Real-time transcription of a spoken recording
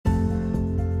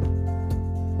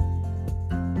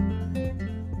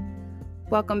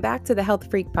Welcome back to the Health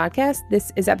Freak Podcast.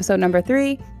 This is episode number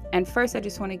 3. And first, I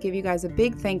just want to give you guys a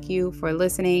big thank you for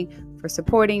listening, for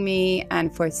supporting me,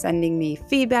 and for sending me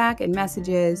feedback and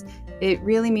messages. It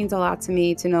really means a lot to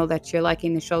me to know that you're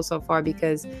liking the show so far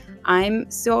because I'm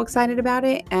so excited about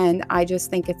it. And I just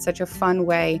think it's such a fun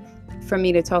way for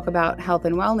me to talk about health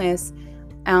and wellness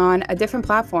on a different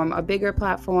platform, a bigger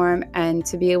platform, and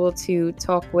to be able to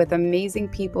talk with amazing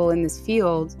people in this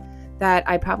field that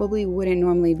I probably wouldn't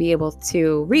normally be able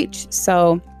to reach.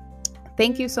 So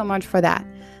thank you so much for that.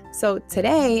 So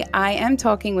today I am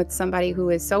talking with somebody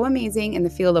who is so amazing in the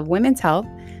field of women's health,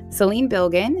 Celine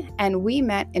Bilgin, and we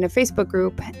met in a Facebook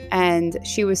group, and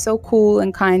she was so cool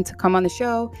and kind to come on the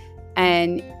show.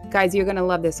 And guys, you're going to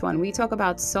love this one. We talk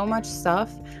about so much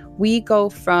stuff. We go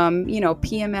from,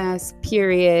 PMS,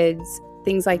 periods,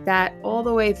 things like that, all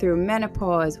the way through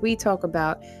menopause. We talk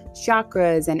about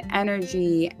chakras and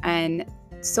energy and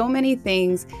so many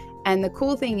things. And the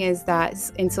cool thing is that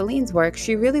in Celine's work,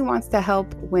 she really wants to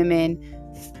help women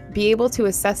be able to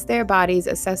assess their bodies,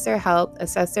 assess their health,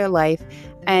 assess their life,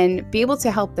 and be able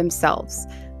to help themselves.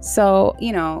 So,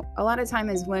 a lot of time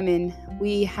as women,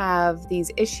 we have these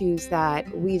issues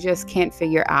that we just can't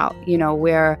figure out.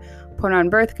 We're put on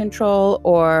birth control,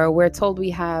 or we're told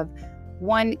we have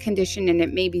one condition and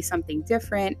it may be something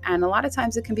different. And a lot of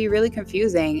times it can be really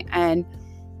confusing, and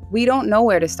we don't know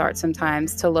where to start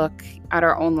sometimes to look at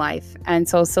our own life. And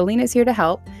so Celine is here to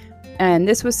help. And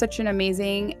this was such an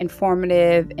amazing,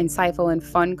 informative, insightful, and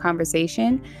fun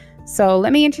conversation. So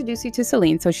let me introduce you to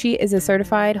Celine. So she is a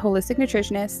certified holistic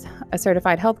nutritionist, a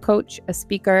certified health coach, a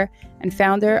speaker, and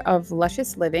founder of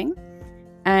Luscious Living.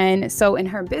 And so in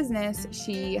her business,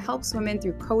 she helps women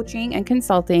through coaching and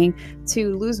consulting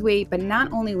to lose weight, but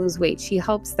not only lose weight, she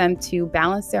helps them to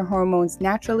balance their hormones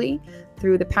naturally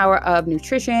through the power of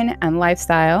nutrition and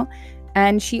lifestyle.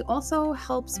 And she also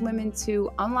helps women to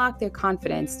unlock their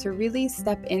confidence, to really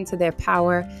step into their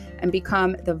power and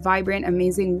become the vibrant,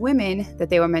 amazing women that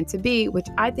they were meant to be, which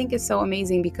I think is so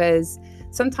amazing because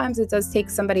sometimes it does take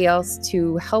somebody else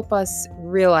to help us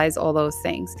realize all those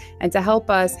things and to help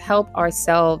us help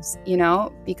ourselves,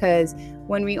 because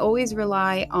when we always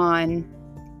rely on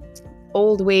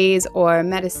old ways or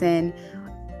medicine,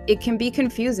 it can be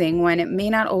confusing when it may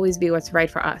not always be what's right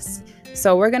for us.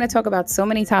 So we're going to talk about so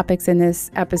many topics in this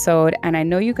episode, and I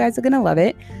know you guys are going to love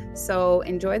it. So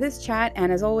enjoy this chat.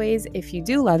 And as always, if you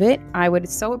do love it, I would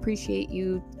so appreciate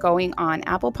you going on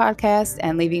Apple Podcasts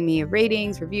and leaving me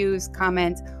ratings, reviews,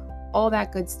 comments, all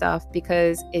that good stuff,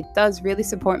 because it does really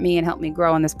support me and help me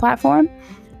grow on this platform.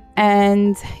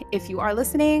 And if you are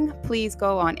listening, please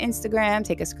go on Instagram,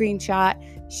 take a screenshot,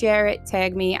 share it,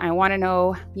 tag me. I want to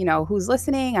know, who's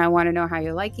listening. I want to know how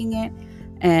you're liking it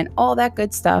and all that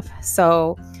good stuff.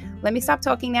 So let me stop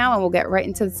talking now and we'll get right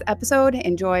into this episode.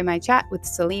 Enjoy my chat with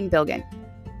Celine Bilgin.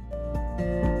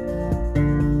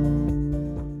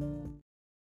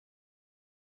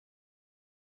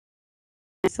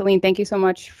 Celine, thank you so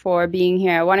much for being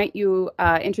here. Why don't you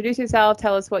introduce yourself,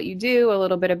 tell us what you do, a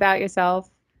little bit about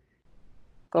yourself.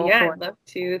 I'd love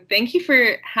to. Thank you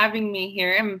for having me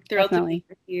here. I'm thrilled to be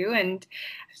with you and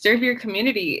serve your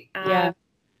community.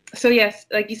 So yes,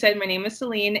 like you said, my name is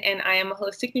Celine and I am a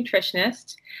holistic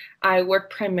nutritionist. I work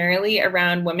primarily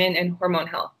around women and hormone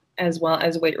health as well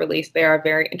as weight release. They are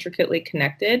very intricately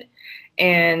connected.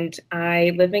 And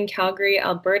I live in Calgary,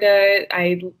 Alberta.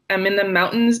 I'm in the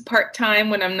mountains part-time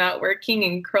when I'm not working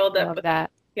and curled up. Love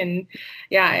that. And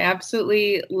yeah, I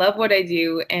absolutely love what I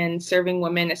do and serving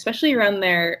women, especially around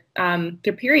their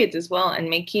periods as well, and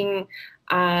making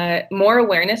more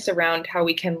awareness around how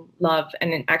we can love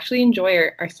and actually enjoy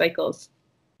our cycles.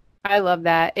 I love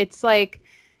that. It's like,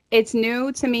 it's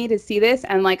new to me to see this.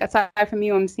 And like, aside from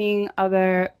you, I'm seeing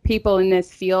other people in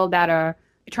this field that are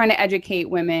trying to educate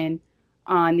women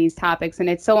on these topics. And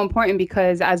it's so important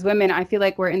because as women, I feel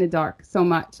like we're in the dark so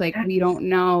much. Like we don't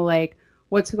know like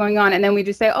what's going on. And then we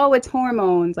just say, oh, it's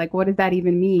hormones. Like, what does that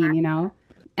even mean?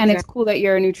 And It's cool that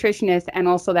you're a nutritionist and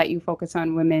also that you focus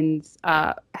on women's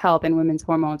health and women's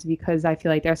hormones, because I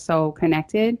feel like they're so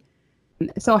connected.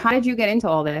 So how did you get into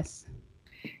all this?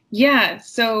 Yeah.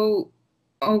 So,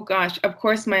 oh gosh, of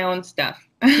course, my own stuff.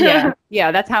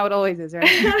 Yeah, that's how it always is,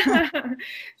 right?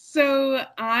 So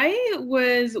I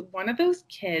was one of those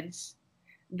kids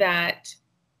that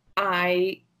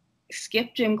I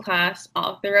skipped gym class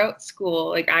all throughout school.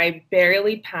 Like I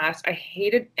barely passed. I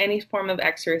hated any form of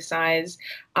exercise.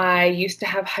 I used to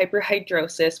have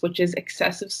hyperhidrosis, which is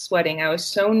excessive sweating. I was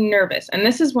so nervous. And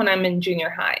this is when I'm in junior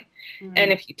high. Mm-hmm.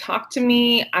 And if you talk to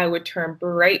me, I would turn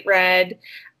bright red.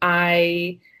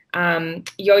 I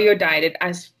yo-yo dieted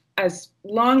as as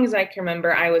long as I can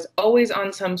remember, I was always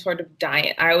on some sort of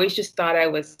diet. I always just thought I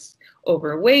was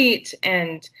overweight.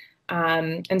 And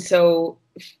so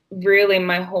really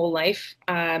my whole life,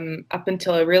 up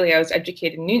until really I was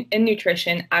educated in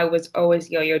nutrition, I was always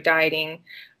yo-yo dieting.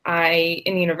 I,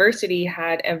 in university,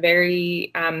 had a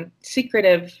very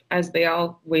secretive, as they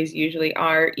always usually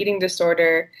are, eating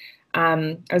disorder.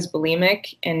 I was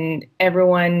bulimic, and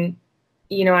everyone,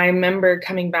 I remember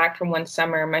coming back from one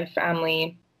summer, my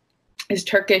family is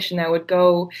Turkish, and I would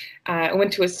go, I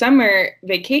went to a summer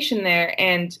vacation there,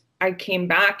 and I came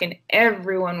back and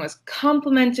everyone was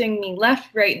complimenting me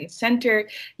left, right, and center.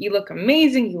 You look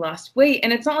amazing, you lost weight.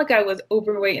 And it's not like I was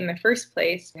overweight in the first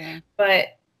place,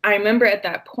 but I remember at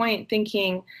that point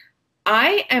thinking,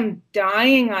 I am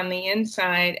dying on the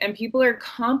inside and people are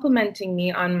complimenting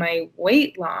me on my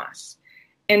weight loss.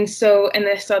 And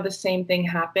I saw the same thing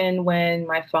happen when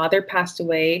my father passed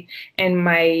away, and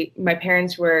my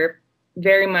parents were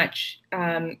very much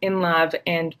in love.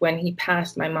 And when he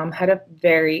passed, my mom had a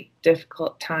very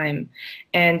difficult time.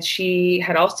 And she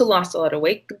had also lost a lot of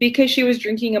weight because she was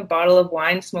drinking a bottle of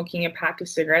wine, smoking a pack of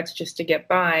cigarettes just to get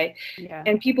by. Yeah.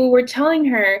 And people were telling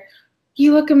her,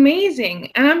 you look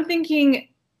amazing. And I'm thinking,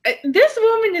 this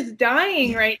woman is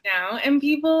dying right now, and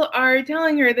people are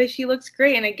telling her that she looks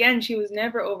great. And again, she was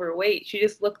never overweight. She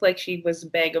just looked like she was a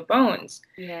bag of bones.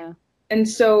 Yeah. And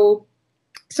so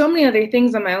many other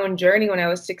things on my own journey. When I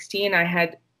was 16, I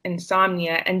had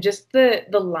insomnia, and just the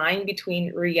line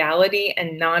between reality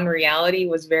and non-reality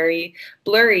was very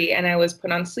blurry, and I was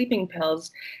put on sleeping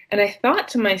pills. And I thought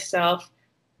to myself,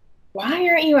 why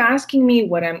aren't you asking me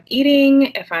what I'm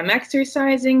eating, if I'm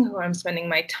exercising, who I'm spending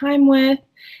my time with?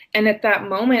 And at that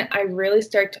moment, I really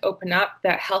started to open up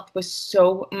that health was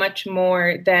so much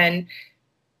more than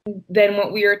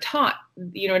what we were taught,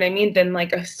 you know what I mean, than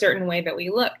like a certain way that we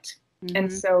looked. Mm-hmm.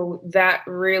 And so that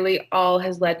really all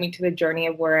has led me to the journey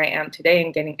of where I am today,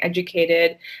 and getting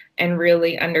educated and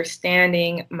really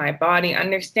understanding my body,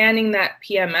 understanding that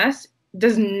PMS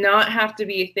does not have to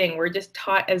be a thing. We're just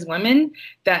taught as women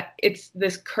that it's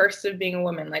this curse of being a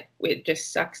woman. Like, it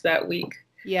just sucks that week.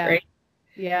 Yeah. Right?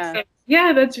 Yeah. So,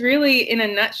 yeah, that's really in a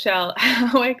nutshell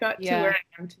how I got to where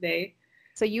I am today.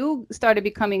 So you started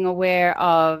becoming aware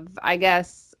of, I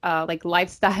guess, like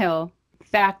lifestyle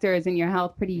factors in your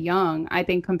health pretty young, I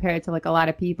think, compared to like a lot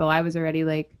of people. I was already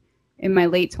like in my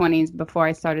late 20s before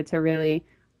I started to really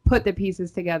put the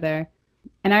pieces together.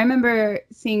 And I remember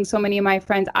seeing so many of my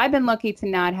friends. I've been lucky to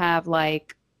not have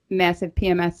like massive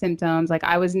PMS symptoms. Like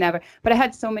I was never, but I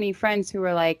had so many friends who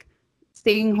were like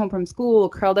staying home from school,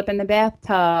 curled up in the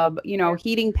bathtub, you know,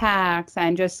 heating packs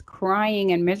and just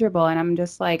crying and miserable. And I'm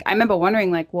just like, I remember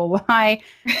wondering like, well, why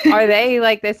are they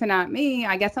like this and not me?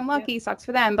 I guess I'm lucky, sucks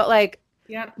for them. But like,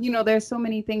 you know, there's so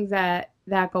many things that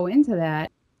go into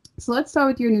that. So let's start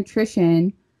with your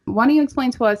nutrition. Why don't you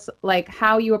explain to us like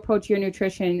how you approach your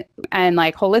nutrition and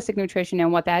like holistic nutrition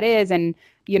and what that is, and,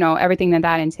 you know, everything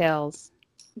that entails?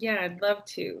 Yeah, I'd love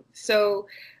to. So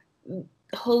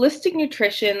holistic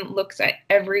nutrition looks at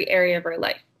every area of our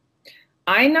life.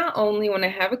 I not only, when I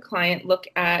have a client, look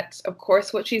at, of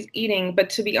course, what she's eating, but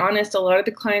to be honest, a lot of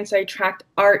the clients I attract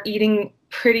are eating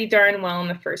pretty darn well in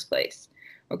the first place.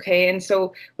 Okay, and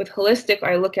so with holistic,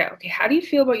 I look at, okay, how do you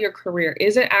feel about your career?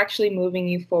 Is it actually moving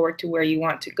you forward to where you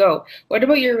want to go? What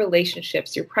about your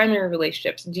relationships, your primary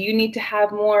relationships? Do you need to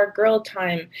have more girl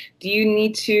time? Do you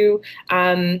need to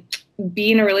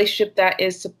be in a relationship that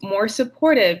is more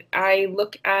supportive? I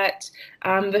look at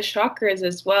the chakras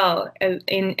as well,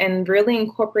 and really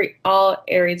incorporate all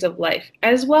areas of life,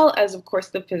 as well as, of course,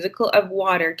 the physical of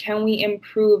water. Can we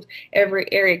improve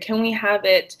every area? Can we have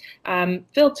it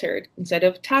filtered instead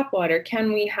of tap water?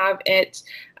 Can we have it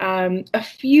a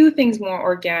few things more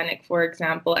organic, for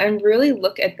example, and really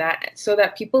look at that so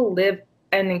that people live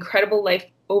an incredible life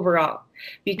overall?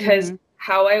 Because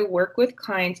how I work with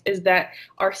clients is that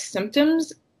our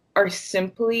symptoms are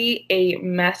simply a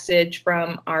message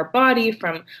from our body,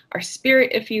 from our spirit,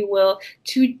 if you will,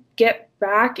 to get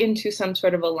back into some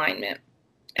sort of alignment.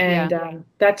 And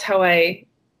that's how I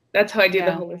do the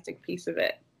holistic piece of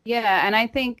it. Yeah, and I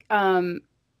think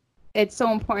it's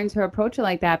so important to approach it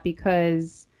like that,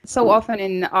 because so often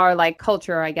in our like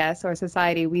culture, I guess, or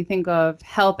society, we think of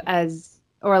health as,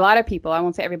 or a lot of people, I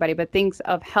won't say everybody, but thinks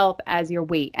of health as your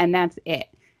weight, and that's it.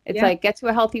 It's like, get to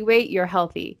a healthy weight, you're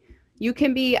healthy. You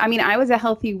can be, I mean, I was a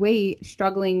healthy weight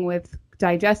struggling with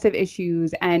digestive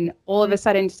issues, and all of a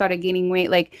sudden started gaining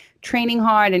weight, like training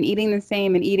hard and eating the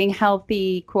same and eating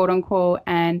healthy, quote unquote.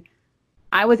 And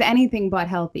I was anything but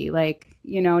healthy. Like,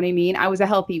 you know what I mean? I was a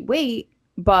healthy weight,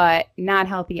 but not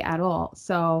healthy at all.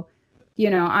 So,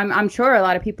 I'm sure a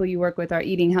lot of people you work with are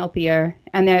eating healthier,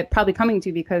 and they're probably coming to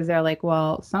you because they're like,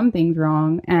 well, something's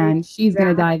wrong, and she's going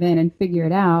to dive in and figure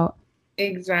it out.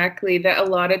 Exactly. That a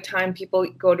lot of time people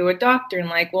go to a doctor and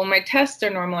like, well, my tests are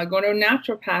normal. I go to a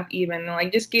naturopath even, and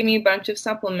like, just give me a bunch of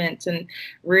supplements, and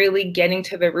really getting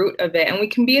to the root of it. And we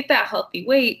can be at that healthy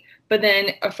weight, but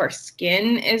then if our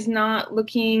skin is not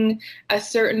looking a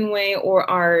certain way, or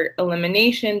our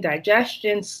elimination,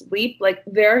 digestion, sleep, like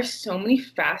there are so many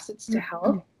facets to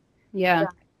health. Yeah.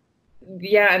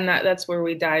 Yeah. And that's where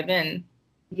we dive in.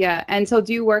 Yeah. And so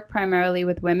do you work primarily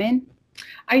with women?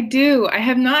 I do. I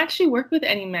have not actually worked with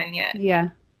any men yet. Yeah.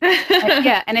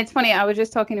 Yeah. And it's funny. I was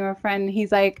just talking to a friend.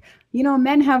 He's like,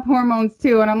 men have hormones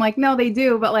too. And I'm like, no, they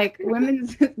do. But like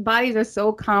women's bodies are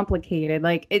so complicated.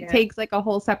 Like it takes like a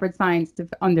whole separate science to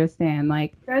understand.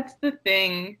 Like that's the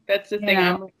thing.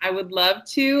 I would love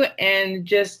to. And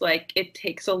just like it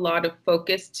takes a lot of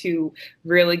focus to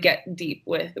really get deep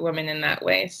with women in that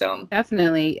way. So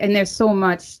definitely. And there's so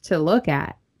much to look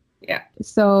at. Yeah.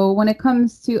 So when it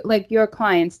comes to like your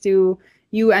clients, do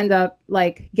you end up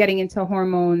like getting into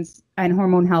hormones and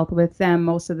hormone health with them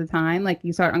most of the time? Like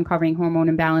you start uncovering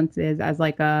hormone imbalances as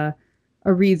like a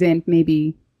reason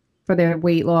maybe for their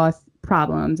weight loss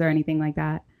problems or anything like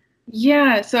that?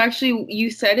 Yeah. So actually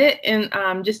you said it in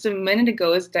just a minute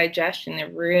ago, is digestion.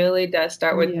 It really does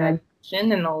start with digestion.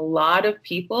 And a lot of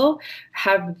people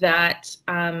have that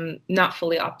not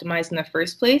fully optimized in the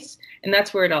first place. And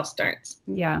that's where it all starts.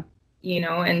 Yeah.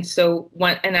 And so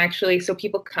so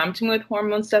people come to me with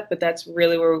hormone stuff, but that's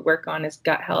really where we work on is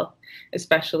gut health,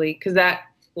 especially because that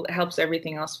helps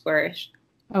everything else flourish.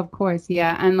 Of course.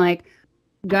 Yeah. And like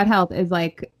gut health is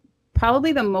like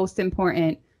probably the most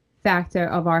important factor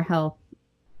of our health.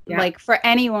 Yeah. Like for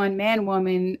anyone, man,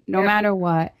 woman, no matter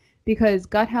what, because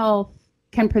gut health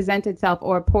can present itself,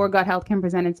 or poor gut health can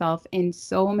present itself in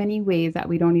so many ways that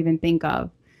we don't even think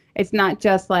of. It's not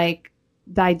just like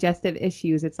digestive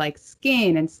issues. It's like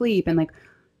skin and sleep and like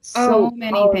so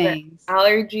many things.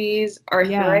 Allergies,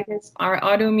 arthritis, our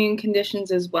autoimmune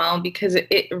conditions as well, because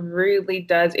it really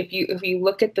does. If you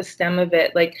look at the stem of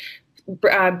it, like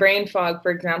brain fog,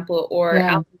 for example, or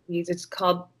allergies,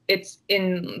 it's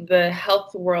in the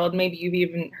health world. Maybe you've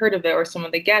even heard of it, or some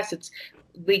of the guests. It's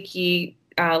leaky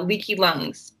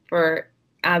lungs for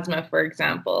asthma, for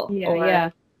example.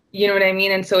 You know what I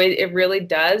mean? And so it really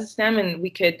does stem, and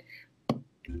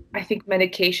I think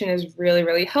medication is really,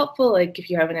 really helpful. Like if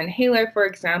you have an inhaler, for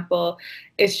example,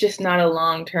 it's just not a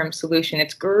long-term solution.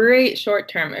 It's great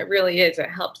short-term. It really is. It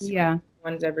helps. Yeah. No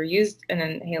one's ever used an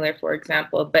inhaler, for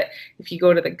example. But if you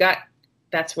go to the gut,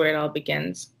 that's where it all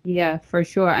begins. Yeah, for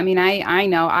sure. I mean, I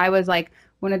know. I was like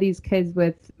one of these kids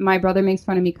with, my brother makes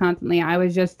fun of me constantly. I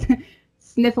was just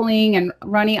sniffling and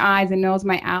runny eyes and nose.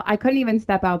 I couldn't even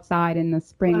step outside in the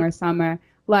spring or summer.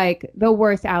 Like the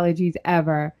worst allergies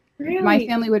ever. Really? My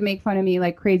family would make fun of me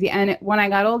like crazy. And when I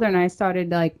got older and I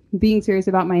started like being serious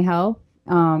about my health,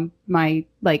 my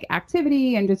like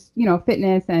activity and just,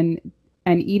 fitness and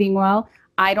eating well,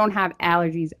 I don't have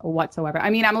allergies whatsoever. I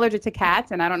mean, I'm allergic to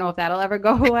cats and I don't know if that'll ever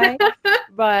go away.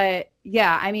 But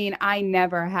yeah, I mean, I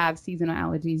never have seasonal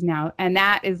allergies now. And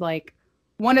that is like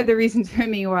one of the reasons for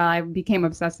me where I became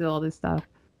obsessed with all this stuff.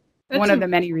 One of the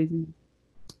many reasons.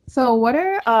 So what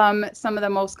are some of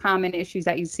the most common issues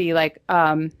that you see like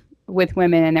with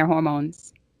women and their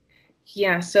hormones?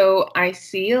 Yeah, so I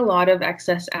see a lot of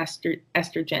excess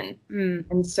estrogen.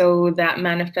 And so that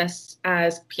manifests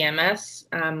as PMS,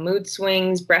 mood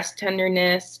swings, breast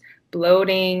tenderness,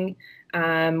 bloating,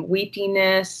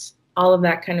 weepiness, all of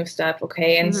that kind of stuff.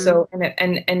 Okay. And so,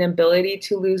 and an ability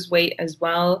to lose weight as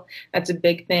well. That's a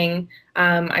big thing.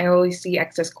 I always see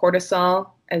excess cortisol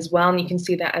as well. And you can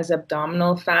see that as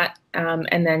abdominal fat.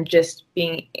 And then just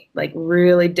being like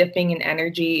really dipping in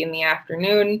energy in the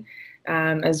afternoon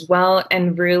as well.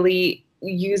 And really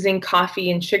using coffee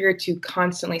and sugar to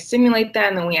constantly stimulate that.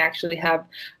 And then we actually have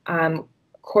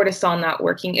cortisol not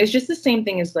working. It's just the same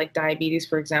thing as like diabetes,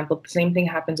 for example. The same thing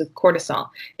happens with cortisol.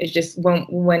 It's just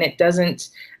when it doesn't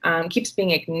keeps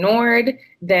being ignored,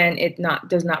 then it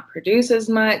does not produce as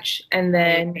much, and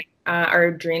then our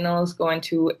adrenals go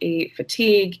into a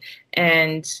fatigue.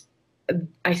 And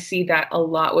I see that a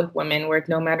lot with women, where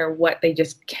no matter what, they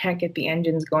just can't get the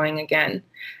engines going again.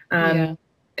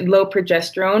 Low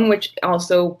progesterone, which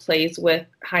also plays with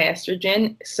high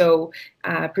estrogen. So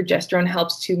progesterone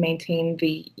helps to maintain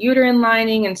the uterine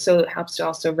lining, and so it helps to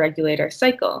also regulate our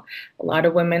cycle. A lot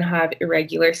of women have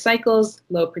irregular cycles,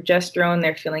 low progesterone,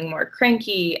 they're feeling more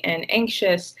cranky and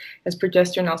anxious, as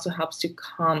progesterone also helps to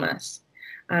calm us.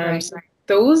 So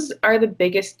those are the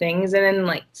biggest things. And then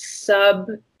like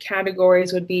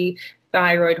subcategories would be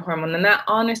thyroid hormone. And that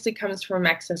honestly comes from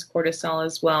excess cortisol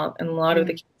as well in a lot of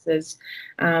the cases.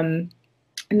 And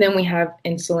then we have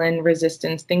insulin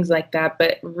resistance, things like that.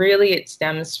 But really it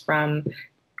stems from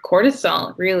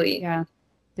cortisol, really. Yeah.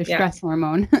 The stress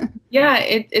hormone. Yeah,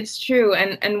 it's true.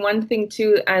 And one thing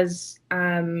too, as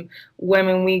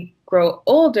women we grow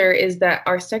older, is that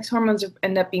our sex hormones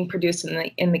end up being produced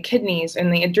in the kidneys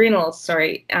and the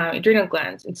adrenal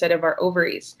glands instead of our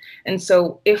ovaries. And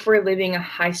so if we're living a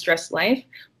high stress life,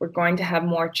 we're going to have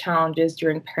more challenges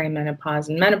during perimenopause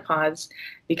and menopause,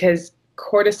 because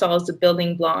cortisol is the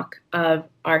building block of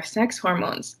our sex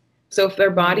hormones. So if their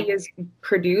body is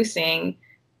producing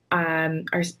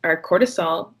our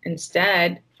cortisol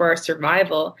instead for our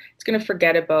survival, it's going to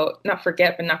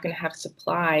not going to have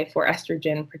supply for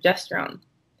estrogen and progesterone.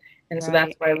 And so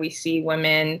that's why we see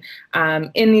women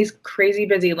in these crazy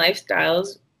busy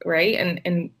lifestyles, right,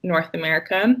 in North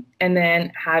America, and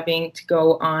then having to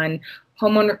go on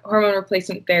hormone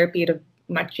replacement therapy at a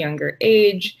much younger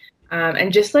age,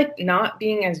 and just like not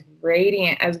being as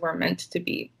radiant as we're meant to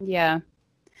be. Yeah.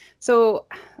 So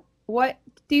what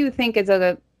do you think is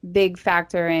a big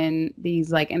factor in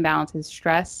these like imbalances?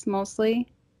 Stress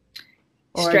mostly,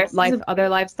 or stress, other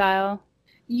lifestyle?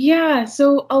 Yeah,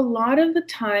 so a lot of the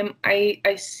time I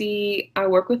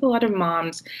work with a lot of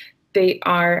moms. They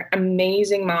are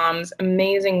amazing moms,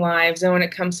 amazing wives, and when it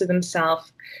comes to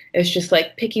themselves, it's just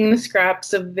like picking the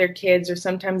scraps of their kids, or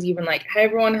sometimes even like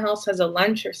everyone else has a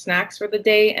lunch or snacks for the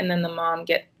day, and then the mom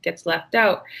gets left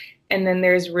out, and then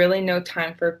there's really no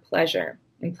time for pleasure.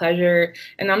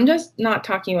 And I'm just not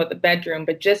talking about the bedroom,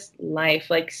 but just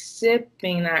life, like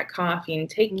sipping that coffee and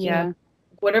taking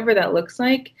whatever that looks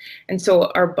like. And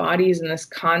so our body's in this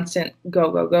constant go,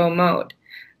 go, go mode.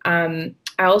 I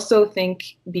also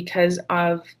think because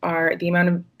of the amount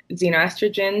of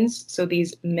xenoestrogens, so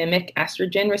these mimic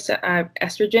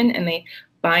estrogen, and they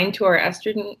bind to our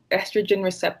estrogen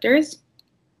receptors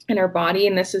in our body,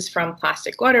 and this is from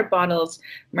plastic water bottles,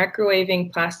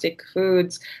 microwaving plastic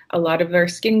foods, a lot of our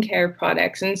skincare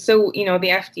products. And so, the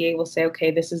FDA will say,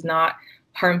 okay, this is not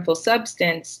harmful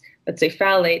substance, let's say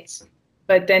phthalates,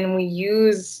 but then we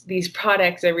use these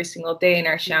products every single day in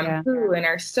our shampoo and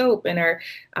our soap and our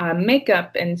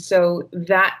makeup, and so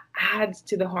that adds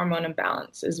to the hormone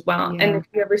imbalance as well. And if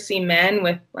you ever see men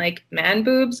with like man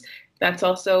boobs, that's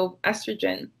also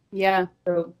estrogen.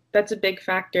 So that's a big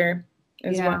factor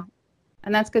as well.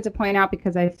 And that's good to point out,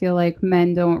 because I feel like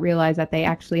men don't realize that they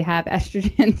actually have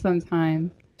estrogen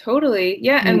sometimes. Totally.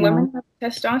 And women have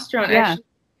testosterone.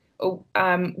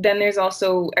 Actually, then there's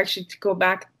also, actually, to go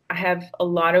back, I have a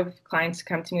lot of clients who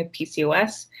come to me with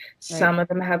PCOS. Some of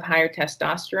them have higher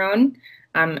testosterone.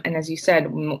 And as you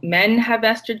said, men have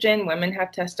estrogen, women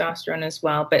have testosterone as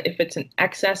well. But if it's an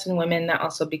excess in women, that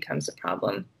also becomes a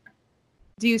problem.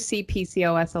 Do you see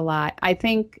PCOS a lot? I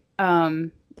think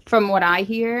from what I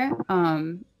hear,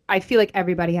 I feel like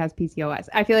everybody has PCOS.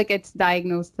 I feel like it's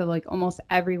diagnosed to like almost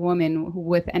every woman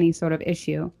with any sort of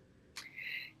issue.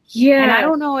 And I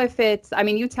don't know if it's,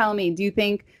 you tell me, do you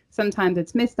think sometimes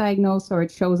it's misdiagnosed, or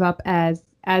it shows up as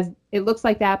it looks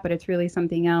like that, but it's really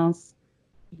something else?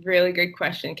 Really good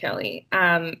question, Kelly.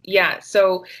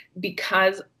 So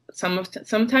because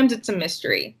sometimes it's a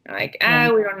mystery, like,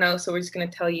 we don't know, so we're just going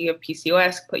to tell you you have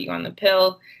PCOS, put you on the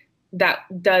pill. That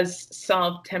does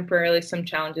solve temporarily some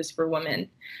challenges for women.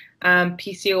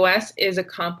 PCOS is a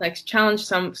complex challenge.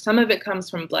 Some of it comes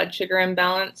from blood sugar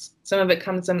imbalance. Some of it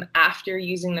comes from after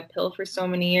using the pill for so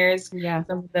many years. Some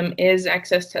of them is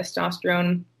excess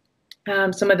testosterone.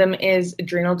 Some of them is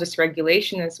adrenal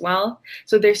dysregulation as well.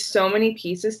 So there's so many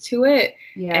pieces to it.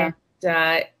 And,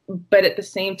 but at the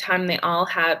same time, they all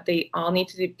need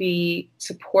to be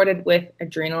supported with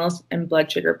adrenals and blood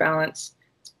sugar balance.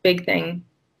 It's a big thing.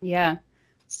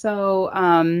 So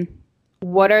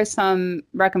what are some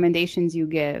recommendations you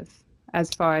give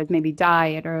as far as maybe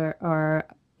diet or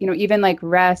even like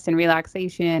rest and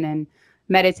relaxation and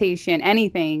meditation,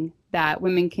 anything that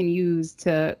women can use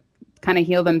to kind of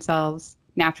heal themselves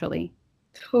naturally?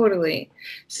 Totally.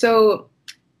 So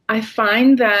I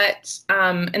find that,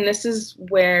 and this is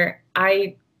where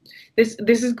this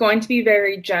is going to be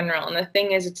very general. And the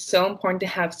thing is, it's so important to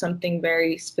have something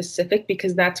very specific,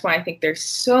 because that's why I think there's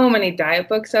so many diet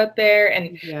books out there.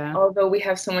 And although we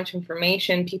have so much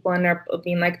information, people end up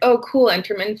being like, oh, cool,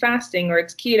 intermittent fasting, or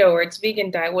it's keto, or it's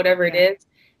vegan diet, whatever it is,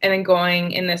 and then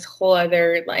going in this whole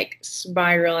other like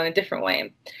spiral in a different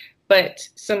way. But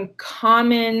some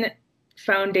common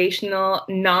foundational,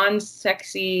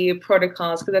 non-sexy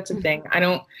protocols, because that's a thing. I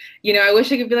don't, I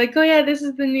wish I could be like, oh yeah, this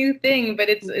is the new thing, but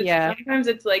it's sometimes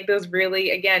it's like those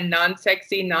really, again,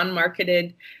 non-sexy,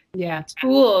 non-marketed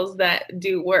tools that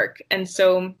do work. And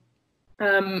so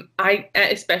I,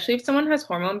 especially if someone has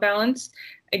hormone balance,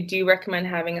 I do recommend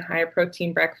having a higher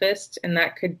protein breakfast, and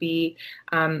that could be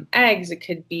eggs, it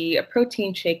could be a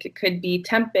protein shake, it could be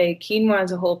tempeh, quinoa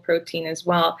is a whole protein as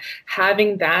well.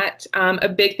 Having that, a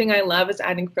big thing I love is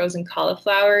adding frozen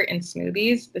cauliflower in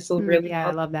smoothies. This will really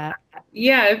help. I love that.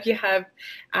 Yeah, if you have,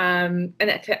 and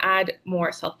to add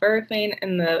more sulforaphane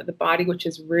in the body, which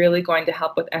is really going to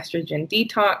help with estrogen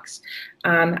detox,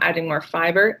 adding more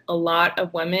fiber. A lot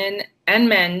of women and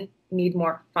men need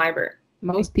more fiber.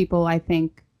 Most people, I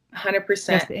think, 100%.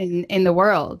 Just in the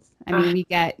world. I mean, we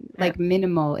get like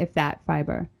minimal, if that,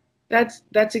 fiber. That's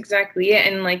exactly it.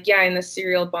 And like, yeah, in the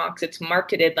cereal box, it's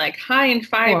marketed like high in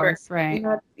fiber. Of course, right.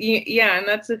 Yeah, and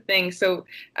that's the thing. So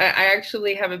I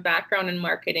actually have a background in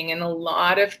marketing, and a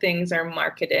lot of things are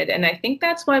marketed. And I think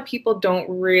that's why people don't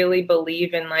really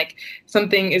believe in like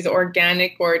something is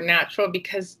organic or natural,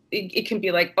 because it can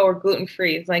be like, oh, or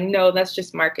gluten-free. It's like, no, that's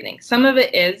just marketing. Some of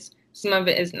it is, some of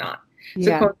it is not.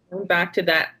 So going back to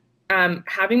that,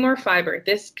 having more fiber.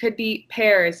 This could be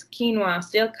pears, quinoa,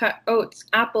 stale-cut oats,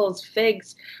 apples,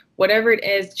 figs, whatever it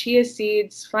is, chia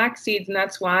seeds, flax seeds, and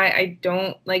that's why I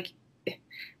don't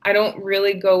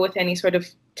really go with any sort of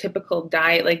typical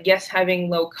diet. Like, yes, having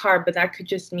low carb, but that could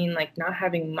just mean like not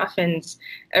having muffins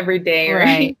every day,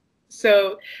 right?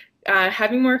 So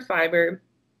having more fiber.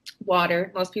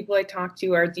 Water. Most people I talk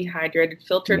to are dehydrated,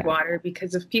 filtered water,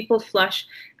 because if people flush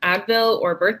Advil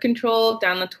or birth control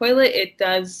down the toilet, it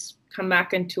does come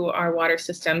back into our water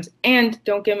systems. And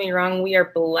don't get me wrong, we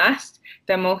are blessed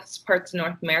that most parts of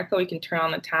North America, we can turn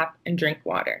on the tap and drink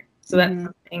water. So that's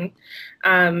something.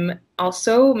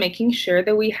 Also, making sure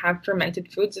that we have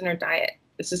fermented foods in our diet.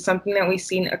 This is something that we've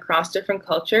seen across different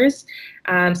cultures.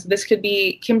 So this could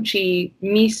be kimchi,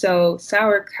 miso,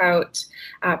 sauerkraut,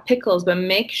 pickles, but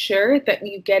make sure that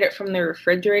you get it from the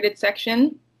refrigerated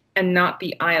section and not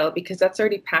the aisle, because that's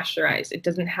already pasteurized. It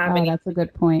doesn't have any. That's a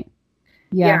good point.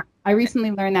 Yeah. I recently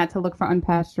learned that to look for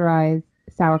unpasteurized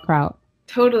sauerkraut.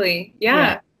 Totally.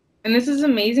 Yeah. And this is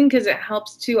amazing because it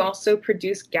helps to also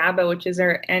produce GABA, which is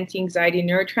our anti-anxiety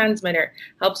neurotransmitter,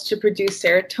 helps to produce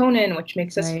serotonin, which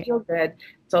makes us feel good.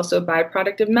 It's also a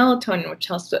byproduct of melatonin, which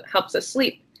helps us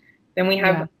sleep. Then we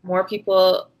have more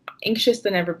people anxious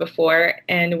than ever before,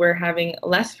 and we're having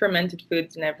less fermented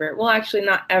foods than ever. Well, actually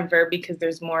not ever, because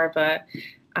there's more of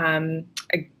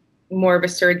a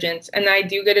surgence. And I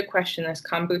do get a question, this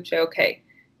kombucha, okay.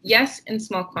 Yes, in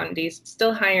small quantities,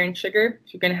 still higher in sugar.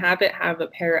 If you're going to have it, have a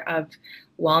pair of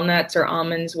walnuts or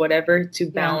almonds, whatever,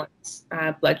 to balance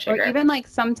blood sugar. Or even like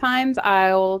sometimes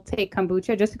I'll take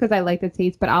kombucha just because I like the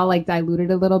taste, but I'll like dilute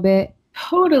it a little bit.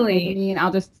 Totally. I mean,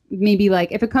 I'll just maybe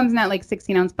like, if it comes in that like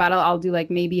 16-ounce bottle, I'll do like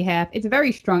maybe half. It's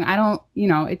very strong. I don't,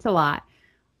 it's a lot,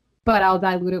 but I'll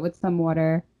dilute it with some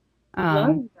water.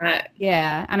 Love that.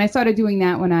 Yeah, and I started doing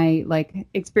that when I like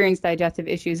experienced digestive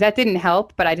issues. That didn't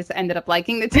help, but I just ended up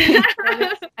liking the taste.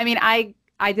 I mean, I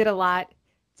did a lot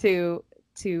to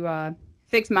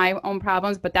fix my own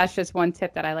problems, but that's just one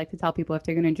tip that I like to tell people if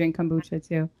they're going to drink kombucha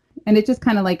too. And it just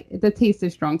kind of like, the taste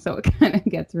is strong, so it kind of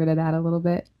gets rid of that a little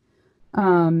bit.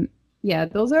 Yeah,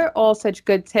 those are all such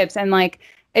good tips. And like,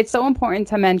 it's so important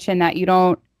to mention that you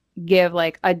don't give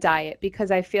like a diet, because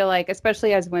I feel like,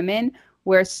 especially as women,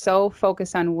 we're so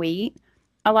focused on weight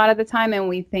a lot of the time. And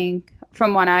we think,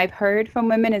 from what I've heard from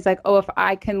women, is like, oh, if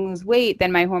I can lose weight,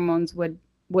 then my hormones would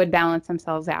balance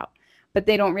themselves out. But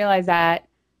they don't realize that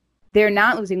they're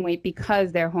not losing weight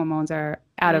because their hormones are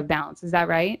out of balance. Is that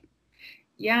right?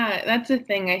 Yeah, that's the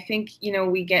thing. I think,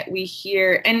 we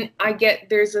hear, and I get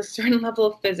there's a certain level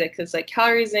of physics. It's like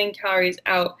calories in, calories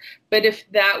out. But if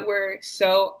that were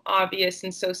so obvious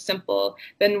and so simple,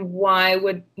 then why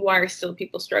are still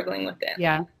people struggling with it?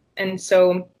 Yeah. And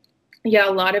so, yeah,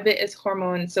 a lot of it is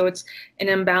hormones. So it's an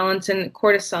imbalance in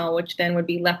cortisol, which then would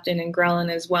be leptin and ghrelin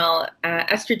as well.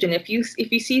 Estrogen. If you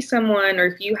see someone, or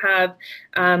if you have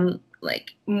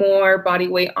like more body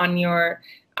weight on your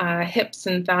hips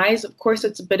and thighs, of course,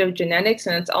 it's a bit of genetics,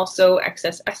 and it's also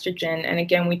excess estrogen. And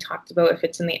again, we talked about if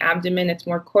it's in the abdomen, it's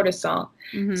more cortisol.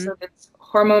 So it's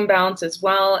hormone balance as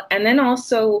well. And then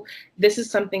also, this is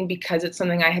something, because it's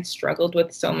something I had struggled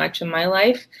with so much in my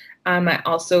life. I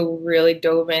also really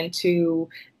dove into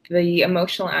the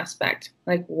emotional aspect.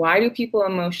 Like, why do people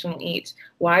emotionally eat?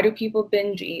 Why do people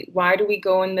binge eat? Why do we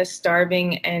go in this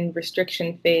starving and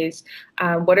restriction phase?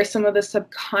 What are some of the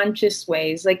subconscious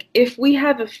ways? Like, if we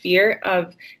have a fear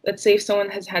of, let's say if someone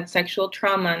has had sexual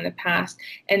trauma in the past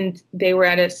and they were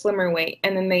at a slimmer weight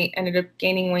and then they ended up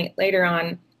gaining weight later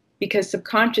on, because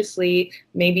subconsciously,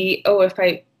 maybe, oh, if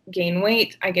I gain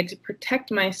weight. I get to protect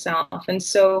myself. And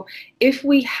so if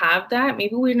we have that,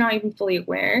 maybe we're not even fully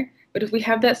aware, but if we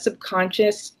have that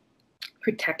subconscious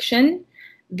protection,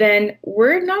 then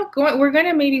we're going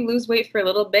to maybe lose weight for a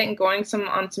little bit and going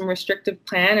on some restrictive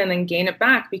plan and then gain it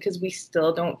back because we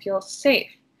still don't feel safe.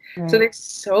 Right. So there's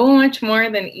so much more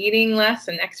than eating less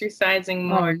and exercising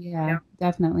more. Oh, yeah,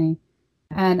 definitely.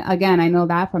 And again, I know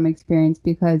that from experience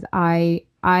because I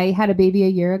had a baby a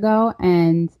year ago,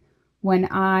 and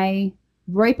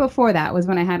right before that was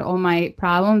when I had all my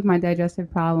problems, my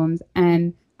digestive problems,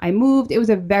 and I moved. It was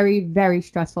a very, very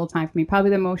stressful time for me,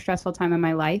 probably the most stressful time in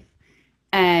my life.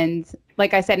 And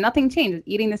like I said, nothing changed.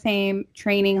 Eating the same,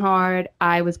 training hard.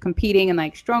 I was competing in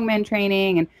like strongman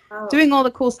training and doing all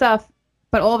the cool stuff.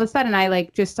 But all of a sudden, I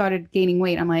like just started gaining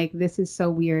weight. I'm like, this is so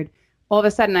weird. All of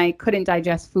a sudden, I couldn't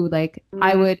digest food. Like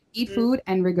I would eat food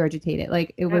and regurgitate it.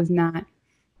 Like it was not.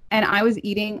 And I was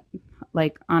eating,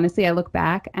 like honestly, I look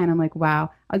back and I'm like, wow,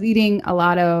 I was eating a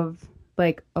lot of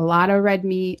red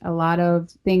meat, a lot of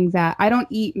things that I don't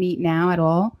eat meat now at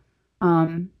all.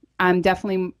 I'm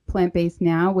definitely plant-based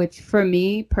now, which for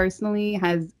me personally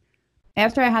has,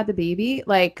 after I had the baby,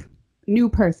 like new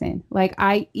person. Like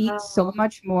I eat so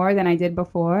much more than I did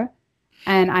before,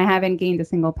 and I haven't gained a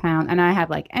single pound. And I have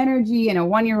like energy, and a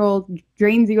 1-year-old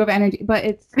drains you of energy. But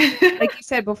it's like you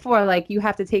said before, like you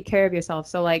have to take care of yourself.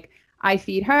 So like I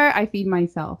feed her, I feed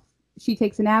myself. She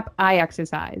takes a nap, I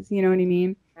exercise. You know what I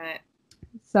mean? Right.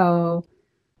 So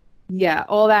yeah,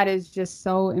 all that is just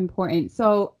so important.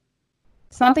 So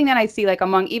something that I see like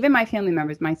among even my family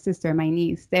members, my sister, my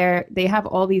niece, they have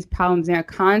all these problems they're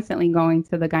constantly going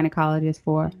to the gynecologist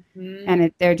for.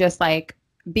 And they're just like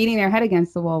beating their head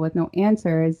against the wall with no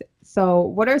answers. So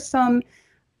what are some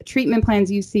treatment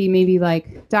plans you see, maybe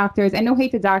like doctors, and no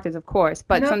hate to doctors, of course,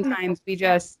 but sometimes we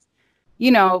just,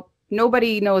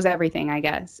 nobody knows everything, I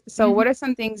guess. So what are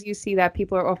some things you see that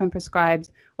people are often prescribed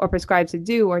to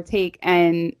do or take,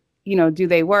 and, do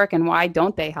they work, and why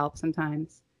don't they help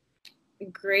sometimes?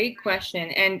 Great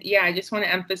question. And yeah, I just want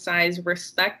to emphasize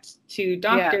respect to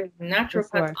doctors,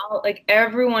 naturopaths, like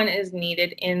everyone is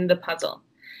needed in the puzzle.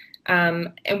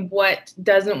 And what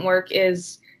doesn't work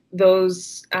is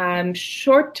those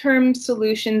short-term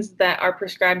solutions that are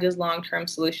prescribed as long-term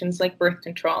solutions, like birth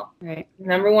control. Right.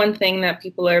 Number one thing that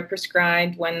people are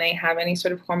prescribed when they have any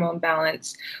sort of hormone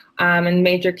balance, in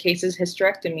major cases,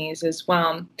 hysterectomies as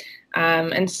well.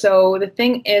 And so the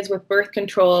thing is with birth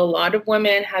control, a lot of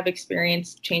women have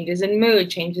experienced changes in mood,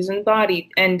 changes in body,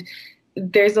 and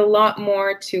there's a lot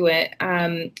more to it.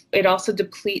 It also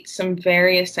depletes some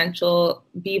very essential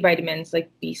B vitamins like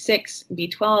B6,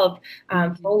 B12,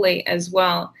 folate as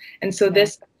well. And so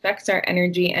this affects our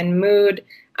energy and mood.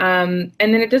 And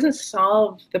then it doesn't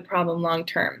solve the problem long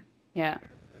term. Yeah.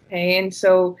 Okay. And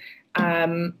so,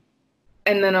 and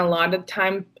then a lot of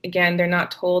time, again, they're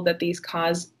not told that these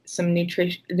cause some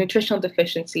nutritional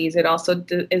deficiencies. It also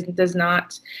does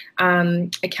not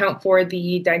account for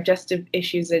the digestive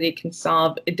issues that it can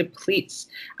solve. It depletes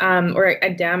or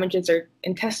it damages our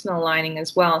intestinal lining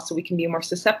as well, so we can be more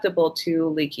susceptible to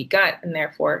leaky gut and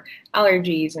therefore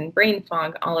allergies and brain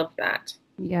fog, all of that.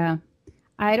 Yeah.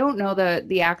 I don't know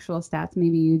the actual stats,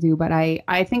 maybe you do, but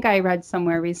I think I read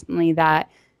somewhere recently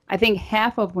that I think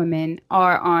half of women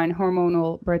are on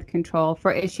hormonal birth control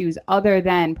for issues other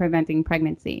than preventing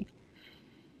pregnancy.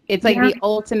 It's like the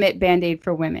ultimate Band-Aid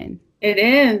for women. It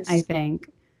is. I think.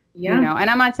 Yeah. And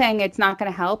I'm not saying it's not going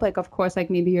to help. Like, of course, like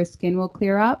maybe your skin will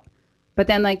clear up. But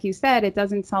then, like you said, it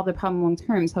doesn't solve the problem long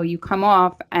term. So you come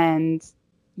off and,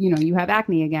 you have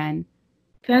acne again.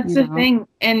 That's the thing.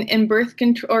 And birth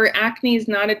control or acne is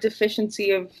not a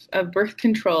deficiency of birth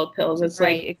control pills. It's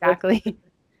right, like exactly.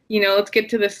 Let's get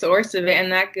to the source of it.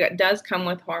 And that does come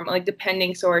with hormone, like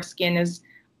depending. So our skin is,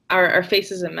 our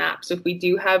face is a map. So if we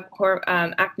do have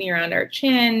acne around our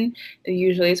chin, it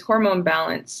usually is hormone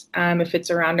balance. If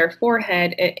it's around our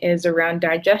forehead, it is around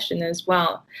digestion as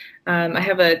well. I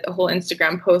have a whole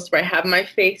Instagram post where I have my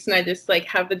face and I just like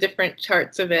have the different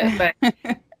charts of it.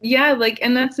 But yeah,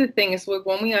 and that's the thing is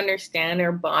when we understand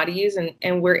our bodies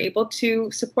and we're able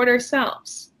to support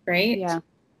ourselves, right? Yeah.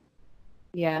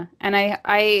 Yeah. And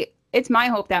I it's my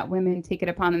hope that women take it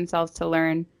upon themselves to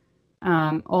learn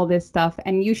all this stuff.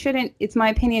 And it's my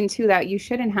opinion too, that you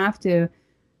shouldn't have to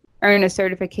earn a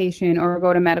certification or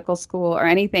go to medical school or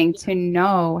anything to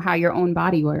know how your own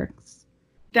body works.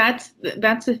 That's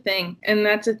the thing. And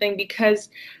that's the thing, because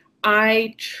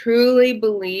I truly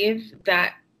believe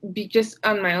that just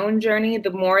on my own journey,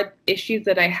 the more issues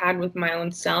that I had with my own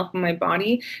self and my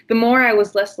body, the more I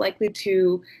was less likely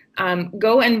to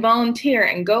go and volunteer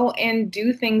and go and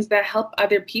do things that help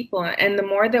other people. And the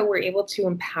more that we're able to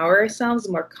empower ourselves,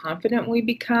 the more confident we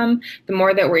become, the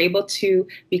more that we're able to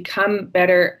become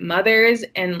better mothers.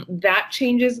 And that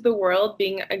changes the world,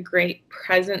 being a great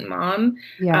present mom.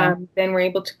 Then we're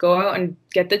able to go out and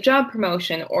get the job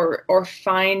promotion or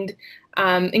find,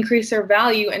 increase our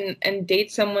value and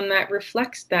date someone that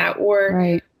reflects that,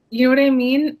 or, you know what I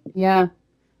mean? Yeah.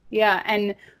 Yeah.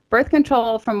 And birth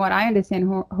control, from what I understand,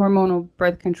 hormonal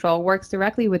birth control works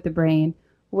directly with the brain,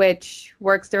 which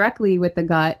works directly with the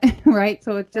gut, right?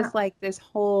 So it's just like this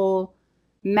whole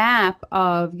map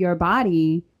of your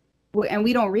body, and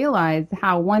we don't realize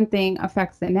how one thing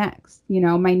affects the next. You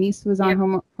know, my niece was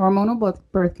on hormonal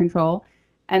birth control,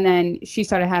 and then she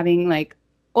started having like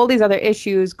all these other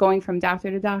issues, going from doctor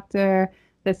to doctor,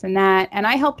 this and that. And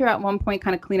I helped her at one point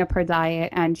kind of clean up her diet,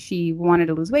 and she wanted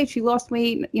to lose weight. She lost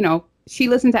weight, you know. She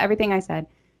listened to everything I said.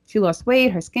 She lost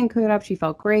weight, her skin cleared up, she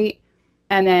felt great.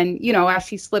 And then, you know, as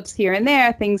she slips here and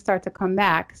there, things start to come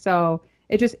back. So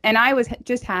it just, and I was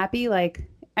just happy. Like,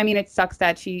 I mean, it sucks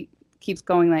that she keeps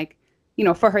going, like, you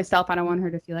know, for herself. I don't want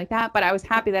her to feel like that. But I was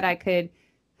happy that I could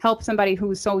help somebody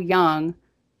who's so young,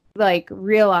 like,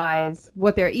 realize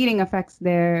what they're eating affects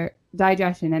their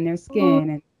digestion and their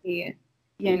skin. And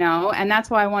you know, and that's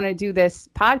why I want to do this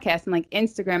podcast and like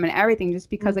Instagram and everything,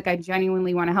 just because like I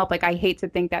genuinely want to help. Like, I hate to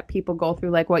think that people go through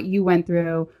like what you went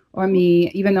through, or me,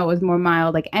 even though it was more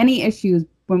mild, like any issues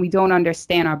when we don't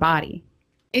understand our body.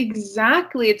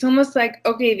 Exactly. It's almost like,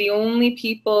 okay, the only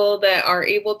people that are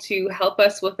able to help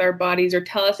us with our bodies or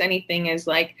tell us anything is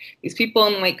like these people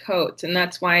in white coats. And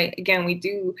that's why, again, we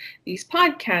do these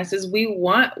podcasts, is we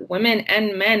want women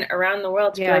and men around the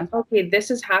world to be like, okay,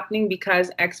 this is happening because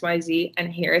XYZ,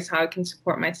 and here is how I can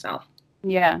support myself.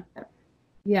 Yeah.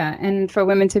 Yeah. And for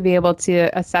women to be able to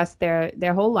assess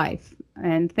their whole life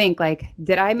and think like,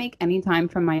 did I make any time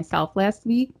for myself last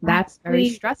week? That's very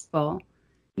stressful.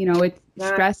 You know,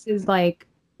 stress is like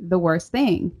the worst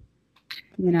thing,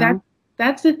 you know?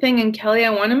 That's the thing. And Kelly, I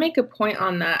want to make a point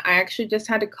on that. I actually just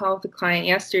had a call with a client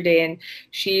yesterday, and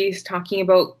she's talking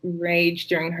about rage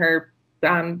during her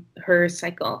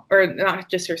cycle, or not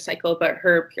just her cycle, but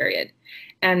her period.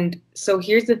 And so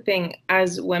here's the thing.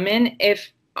 As women,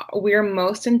 if we're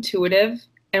most intuitive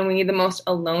and we need the most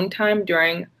alone time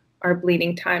during our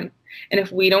bleeding time, and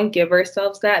if we don't give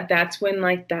ourselves that, that's when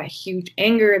like that huge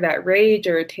anger, that rage,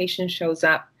 irritation shows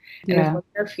up. And if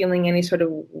we're feeling any sort of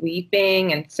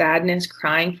weeping and sadness,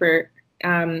 crying for,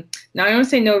 now I don't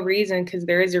say no reason, because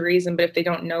there is a reason, but if they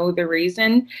don't know the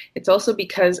reason, it's also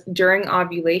because during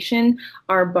ovulation,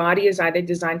 our body is either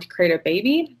designed to create a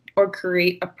baby or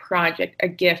create a project, a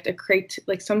gift, create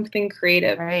like something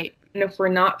creative. Right. And if we're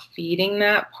not feeding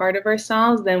that part of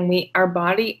ourselves, then our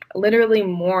body literally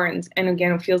mourns. And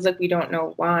again, it feels like we don't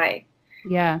know why.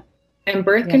 Yeah. And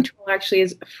birth control actually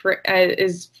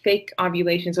is fake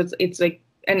ovulation. So it's like,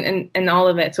 and all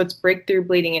of it. So it's breakthrough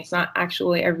bleeding. It's not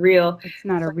actually a real. It's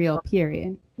not a real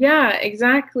period. Yeah,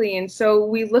 exactly. And so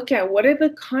we look at what are the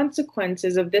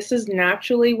consequences of this. Is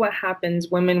naturally what happens.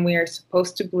 Women, we are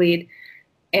supposed to bleed.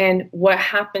 And what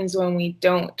happens when we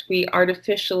don't? We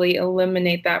artificially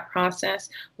eliminate that process.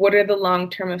 What are the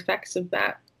long-term effects of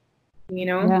that? You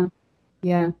know? Yeah.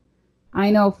 Yeah. I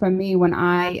know for me, when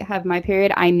I have my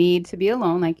period, I need to be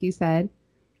alone, like you said,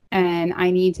 and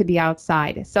I need to be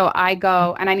outside. So I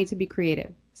go, and I need to be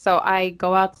creative. So I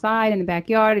go outside in the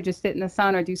backyard or just sit in the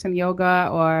sun or do some yoga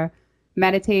or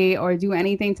meditate or do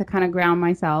anything to kind of ground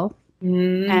myself.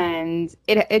 And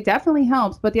it definitely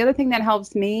helps. But the other thing that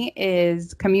helps me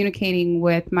is communicating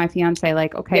with my fiance,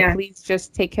 like, okay, please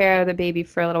just take care of the baby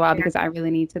for a little while because I really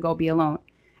need to go be alone.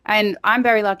 And I'm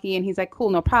very lucky. And he's like,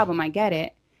 cool, no problem. I get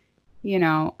it. You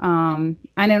know,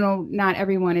 I don't know, not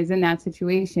everyone is in that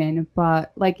situation.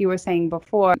 But like you were saying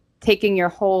before, taking your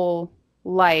whole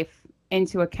life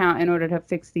into account in order to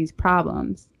fix these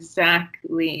problems.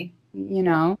 Exactly. You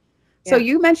know? So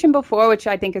you mentioned before, which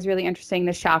I think is really interesting,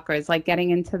 the chakras, like getting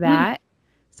into that.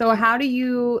 So how do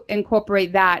you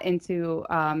incorporate that into,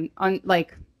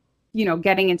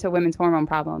 getting into women's hormone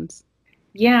problems?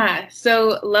 Yeah.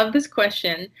 So love this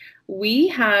question. We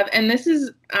have, and this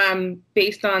is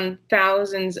based on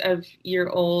thousands of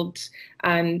year-old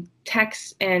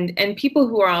texts and people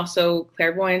who are also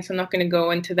clairvoyants. I'm not going to go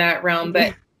into that realm,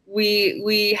 but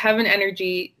we have an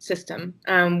energy system.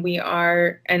 We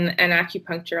are, and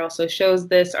acupuncture also shows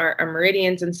this, our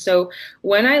meridians. And so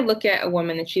when I look at a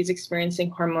woman and she's experiencing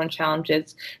hormone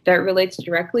challenges, that relates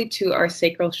directly to our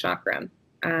sacral chakra.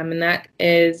 And that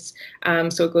is,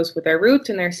 so it goes with our root,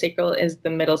 and our sacral is the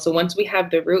middle. So once we have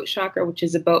the root chakra, which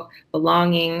is about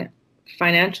belonging,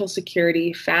 financial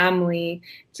security, family.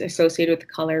 It's associated with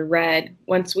the color red.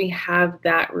 Once we have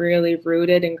that really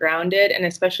rooted and grounded, and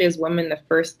especially as women, the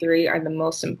first three are the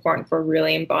most important for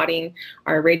really embodying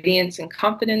our radiance and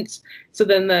confidence. So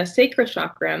then the sacral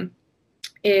chakra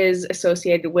is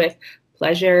associated with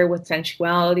pleasure, with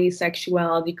sensuality,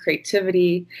 sexuality,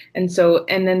 creativity. And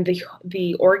then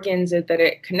the organs that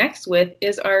it connects with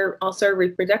is also our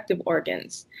reproductive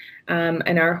organs,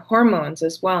 and our hormones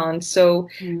as well. And so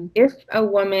if a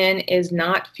woman is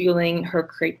not feeling her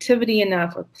creativity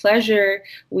enough or pleasure,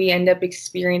 we end up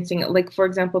experiencing, like, for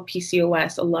example,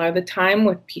 PCOS. A lot of the time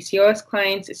with PCOS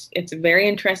clients, it's very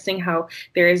interesting how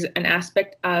there is an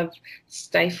aspect of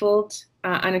stifled,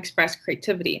 unexpressed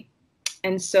creativity.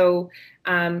 And so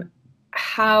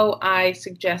how I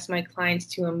suggest my clients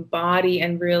to embody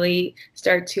and really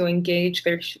start to engage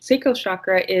their sacral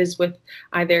chakra is with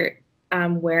either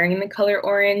wearing the color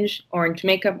orange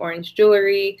makeup, orange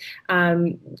jewelry,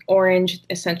 orange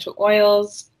essential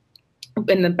oils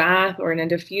in the bath or in a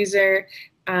diffuser,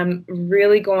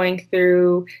 really going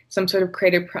through some sort of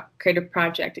creative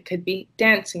project. It could be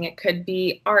dancing, it could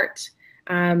be art,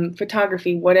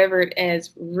 photography, whatever it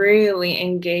is, really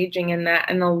engaging in that.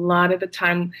 And a lot of the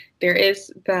time there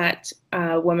is that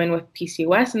woman with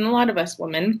PCOS, and a lot of us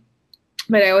women,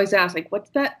 but I always ask, like,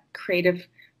 what's that creative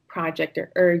project or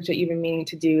urge that you've been meaning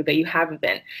to do that you haven't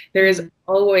been? There is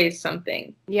always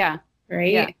something. Yeah.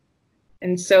 Right. Yeah.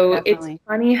 And so Definitely. It's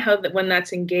funny how that when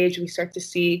that's engaged, we start to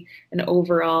see an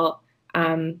overall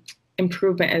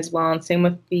improvement as well. And same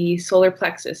with the solar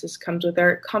plexus. This comes with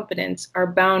our confidence, our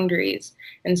boundaries.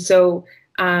 And so,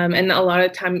 and a lot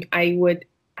of time I would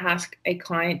ask a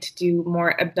client to do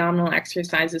more abdominal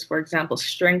exercises, for example,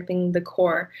 strengthening the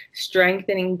core,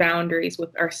 strengthening boundaries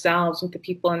with ourselves, with the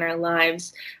people in our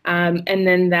lives. And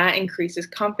then that increases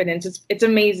confidence. It's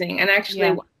amazing. And actually,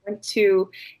 I went to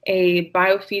a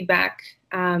biofeedback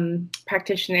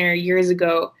practitioner years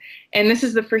ago, and this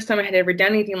is the first time I had ever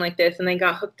done anything like this. And I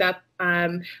got hooked up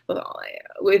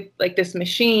with like this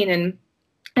machine, and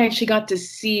I actually got to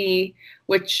see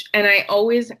and I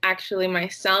always actually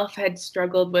myself had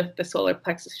struggled with the solar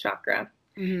plexus chakra.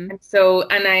 And so,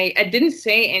 and I didn't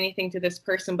say anything to this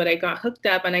person, but I got hooked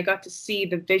up and I got to see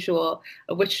the visual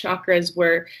of which chakras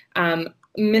were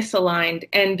misaligned.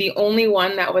 And the only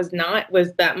one that was not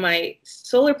was that my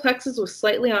solar plexus was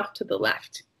slightly off to the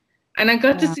left. And I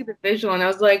got to see the visual, and I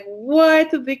was like,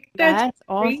 what? That's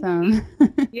awesome.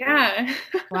 Yeah.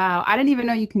 Wow. I didn't even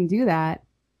know you can do that.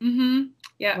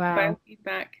 Yeah. Wow.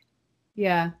 Biofeedback.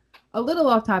 Yeah. A little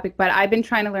off topic, but I've been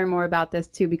trying to learn more about this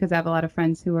too, because I have a lot of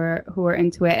friends who are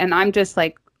into it, and I'm just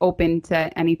like open to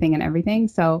anything and everything.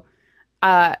 So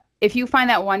if you find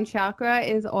that one chakra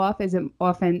is off, is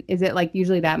it like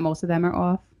usually that most of them are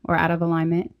off or out of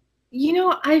alignment? You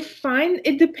know, I find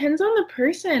it depends on the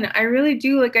person. I really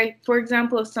do. Like, for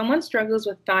example, if someone struggles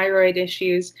with thyroid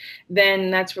issues,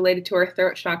 then that's related to our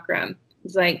throat chakra.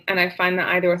 It's like, and I find that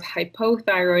either with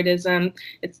hypothyroidism,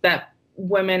 it's that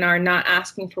women are not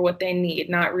asking for what they need,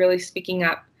 not really speaking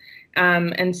up.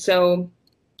 And so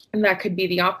that could be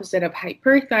the opposite of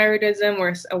hyperthyroidism,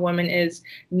 where a woman is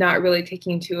not really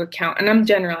taking into account, and I'm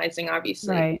generalizing,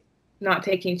 obviously. Right. Not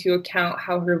taking into account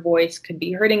how her voice could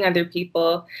be hurting other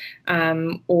people,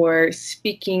 or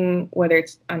speaking, whether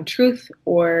it's untruth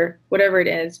or whatever it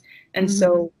is. And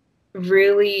so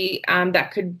really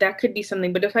that could be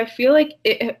something. But if I feel like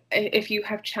if you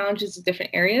have challenges in different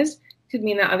areas, it could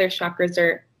mean that other chakras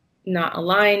are not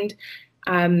aligned.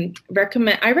 I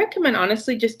recommend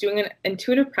honestly just doing an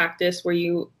intuitive practice where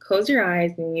you close your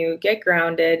eyes and you get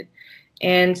grounded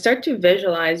and start to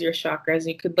visualize your chakras.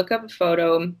 You could look up a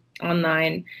photo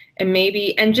online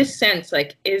and just sense,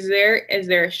 like, is there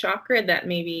a chakra that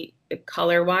maybe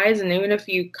color wise, and even if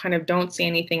you kind of don't see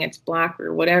anything, it's black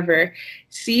or whatever,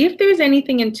 see if there's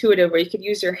anything intuitive where you could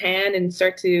use your hand and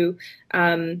start to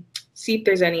see if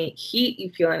there's any heat,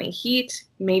 you feel any heat.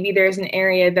 Maybe there's an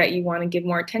area that you want to give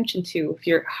more attention to. If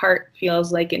your heart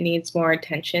feels like it needs more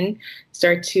attention,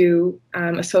 start to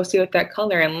associate with that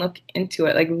color and look into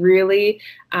it, like really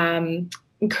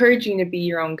encouraging to be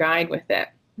your own guide with it.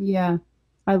 Yeah,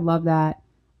 I love that.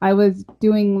 I was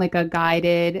doing like a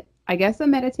guided, I guess, a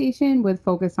meditation with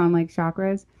focus on like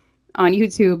chakras on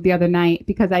YouTube the other night,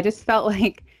 because I just felt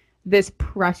like this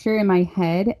pressure in my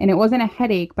head, and it wasn't a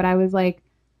headache, but I was like,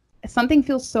 something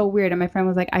feels so weird. And my friend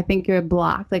was like, I think you're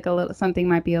blocked. Like something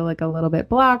might be like a little bit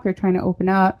blocked or trying to open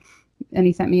up. And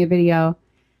he sent me a video,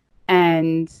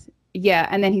 and yeah.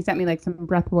 And then he sent me like some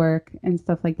breath work and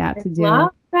stuff like that to do.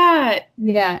 Love that.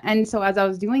 Yeah. And so as I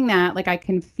was doing that, like I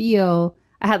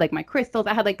had like my crystals,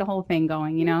 I had like the whole thing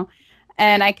going,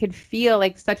 And I could feel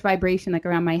like such vibration like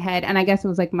around my head. And I guess it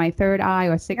was like my third eye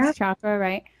or sixth chakra,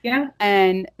 right? Yeah.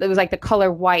 And it was like the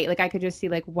color white. Like I could just see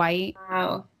like white.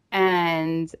 Wow.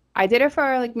 And I did it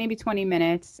for like maybe 20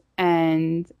 minutes.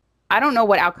 And I don't know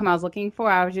what outcome I was looking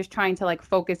for. I was just trying to like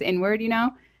focus inward, you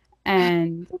know?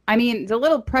 And I mean, the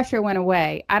little pressure went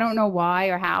away. I don't know why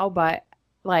or how, but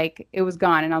like it was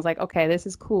gone. And I was like, okay, this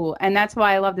is cool. And that's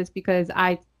why I love this, because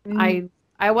I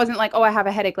wasn't like, oh, I have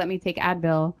a headache, let me take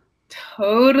Advil.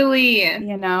 Totally.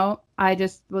 You know, I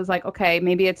just was like, okay,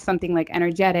 maybe it's something like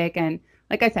energetic. And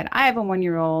like I said, I have a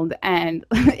 1-year-old and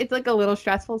it's like a little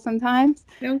stressful sometimes.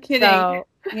 No kidding. So,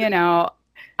 you know,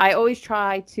 I always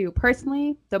try to,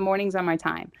 personally, the mornings are my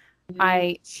time.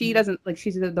 She doesn't, like,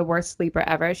 she's the worst sleeper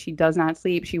ever. She does not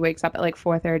sleep. She wakes up at like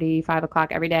 4:30, 5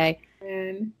 o'clock every day.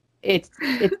 It's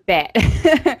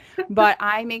bad. But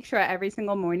I make sure every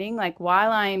single morning, like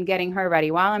while I'm getting her ready,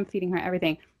 while I'm feeding her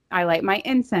everything, I light my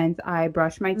incense, I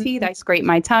brush my teeth, I scrape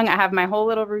my tongue. I have my whole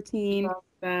little routine,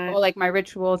 or like my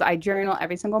rituals. I journal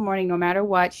every single morning, no matter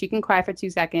what. She can cry for 2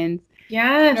 seconds.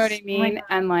 Yes. You know what I mean? Oh,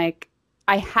 and like,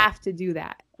 I have to do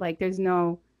that. Like, there's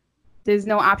no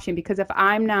option, because if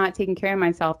I'm not taking care of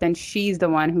myself, then she's the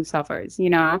one who suffers, you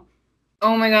know?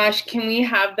 Oh my gosh, can we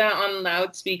have that on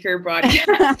loudspeaker broadcast?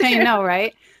 I know,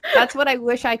 right? That's what I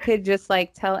wish I could just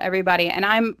like tell everybody. And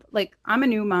I'm a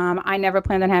new mom. I never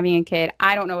planned on having a kid.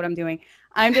 I don't know what I'm doing.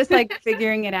 I'm just like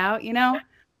figuring it out, you know?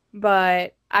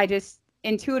 But I just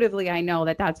intuitively, I know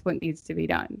that that's what needs to be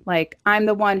done. Like, I'm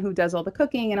the one who does all the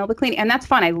cooking and all the cleaning. And that's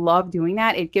fun. I love doing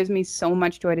that. It gives me so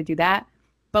much joy to do that.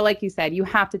 But like you said, you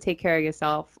have to take care of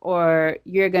yourself, or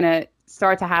you're going to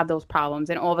start to have those problems.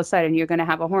 And all of a sudden, you're going to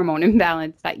have a hormone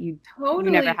imbalance that you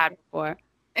never had before.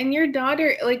 And your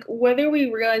daughter, like, whether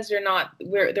we realize or not,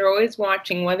 they're always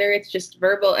watching, whether it's just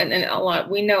verbal and a lot,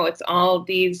 we know it's all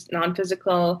these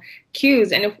non-physical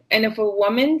cues. And if a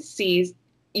woman sees,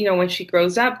 you know, when she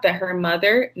grows up, that her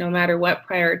mother, no matter what,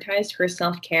 prioritized her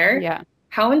self-care,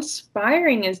 how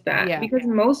inspiring is that? Yeah. Because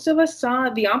most of us saw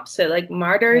the opposite, like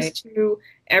martyrs to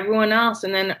everyone else.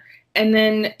 And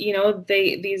then, you know,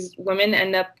 these women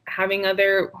end up having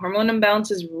other hormone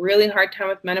imbalances, really hard time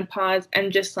with menopause,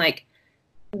 and just like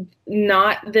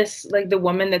not this, like the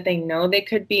woman that they know they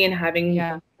could be, and having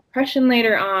depression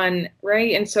later on,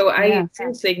 right? And so I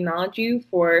seriously acknowledge you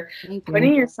for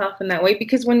putting yourself in that way,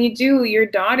 because when you do, your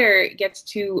daughter gets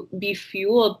to be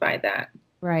fueled by that.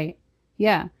 Right.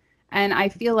 Yeah. And I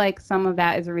feel like some of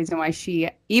that is the reason why she,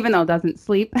 even though doesn't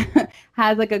sleep,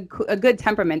 has like a good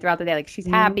temperament throughout the day. Like, she's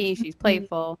happy, she's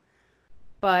playful.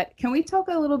 But can we talk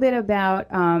a little bit about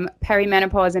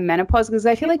perimenopause and menopause? Because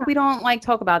I feel like we don't like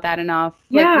talk about that enough.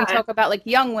 Like, we talk about like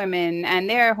young women and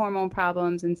their hormone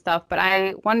problems and stuff. But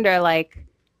I wonder, like,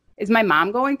 is my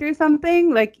mom going through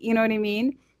something? Like, you know what I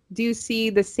mean? Do you see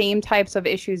the same types of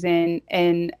issues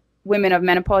in women of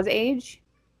menopause age?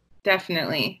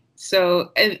 Definitely.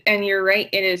 So, and you're right,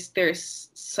 there's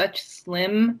such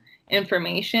slim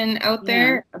information out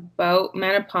there about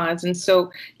menopause. And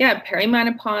so,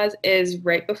 perimenopause is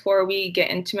right before we get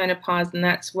into menopause. And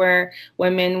that's where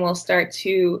women will start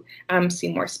to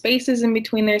see more spaces in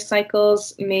between their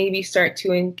cycles, maybe start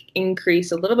to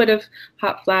increase a little bit of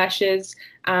hot flashes,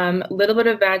 a little bit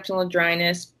of vaginal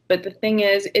dryness. But the thing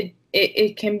is,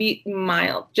 it can be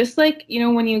mild. Just like, you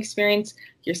know, when you experience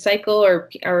your cycle or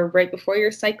right before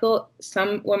your cycle,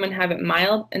 some women have it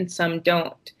mild and some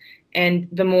don't. And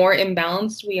the more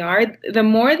imbalanced we are, the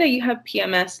more that you have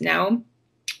PMS now,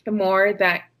 the more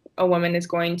that a woman is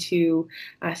going to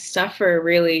suffer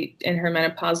really in her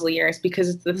menopausal years, because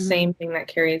it's the same thing that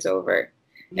carries over.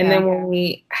 And then when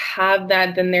we have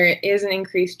that, then there is an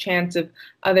increased chance of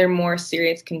other more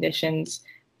serious conditions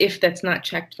if that's not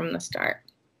checked from the start.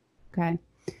 Okay.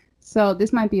 So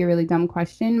this might be a really dumb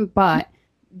question, but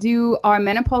are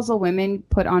menopausal women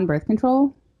put on birth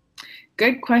control?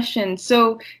 Good question.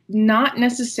 So not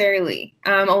necessarily.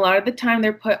 A lot of the time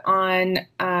they're put on,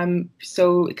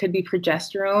 so it could be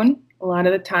progesterone. A lot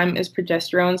of the time is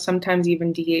progesterone, sometimes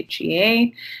even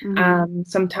DHEA,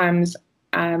 sometimes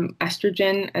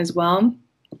estrogen as well.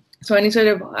 So any sort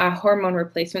of hormone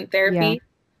replacement therapy.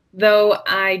 Though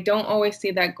I don't always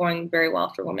see that going very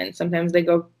well for women. Sometimes they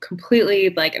go completely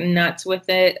like nuts with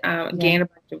it, gain a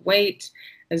bunch of weight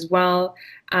as well.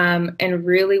 And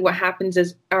really what happens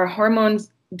is our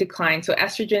hormones decline. So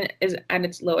estrogen is at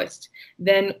its lowest.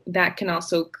 Then that can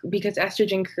also, because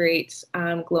estrogen creates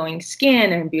glowing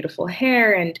skin and beautiful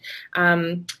hair,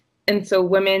 and so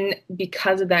women,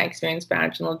 because of that, experience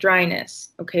vaginal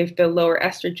dryness, if the lower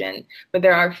estrogen. But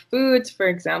there are foods, for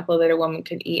example, that a woman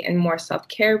could eat, and more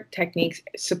self-care techniques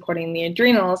supporting the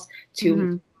adrenals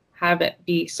to have it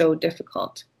be so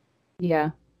difficult.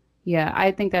 Yeah. Yeah.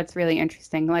 I think that's really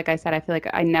interesting. Like I said, I feel like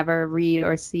I never read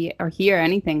or see or hear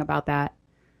anything about that.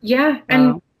 Yeah.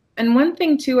 So, And one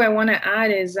thing too I want to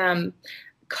add is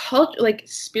culture, like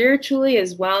spiritually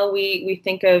as well, we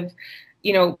think of,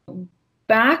 you know,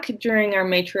 back during our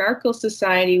matriarchal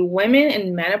society, women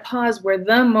in menopause were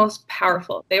the most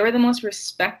powerful. They were the most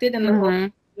respected in the whole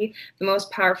community, the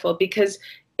most powerful, because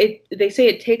they say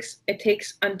it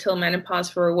takes until menopause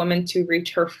for a woman to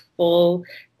reach her full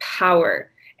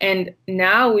power. And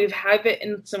now we've had it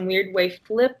in some weird way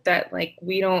flipped that like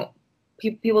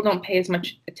people don't pay as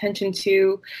much attention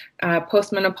to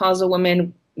postmenopausal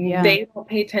women. yeah. They don't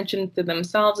pay attention to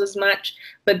themselves as much,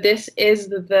 but this is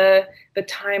the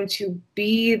time to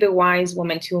be the wise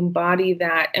woman, to embody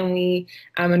that, and we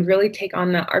and really take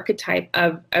on the archetype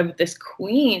of this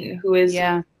queen who is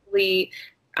really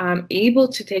able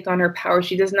to take on her power.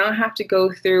 She does not have to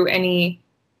go through any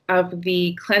of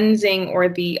the cleansing or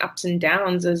the ups and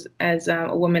downs as a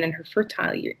woman in her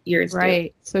fertile years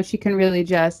right. do. So she can really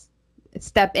just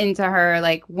step into her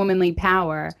like womanly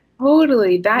power.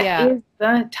 Totally. That is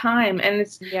the time. And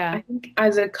it's, yeah. I think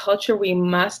as a culture, we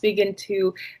must begin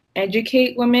to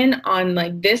educate women on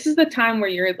like, this is the time where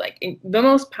you're like the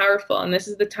most powerful. And this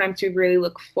is the time to really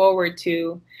look forward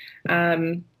to,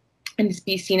 and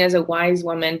be seen as a wise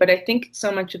woman. But I think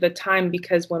so much of the time,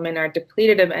 because women are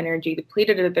depleted of energy,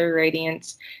 depleted of their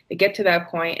radiance, they get to that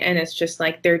point and it's just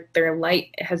like their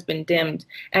light has been dimmed.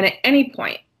 And at any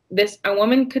point, a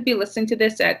woman could be listening to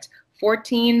this at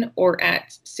 14 or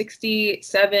at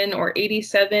 67 or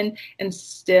 87 and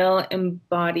still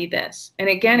embody this. And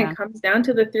again, it comes down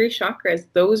to the three chakras.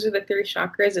 Those are the three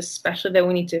chakras, especially that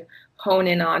we need to hone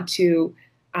in on to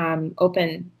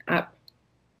open up.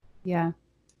 Yeah.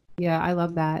 Yeah, I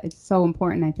love that. It's so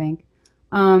important, I think.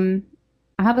 I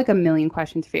have like a million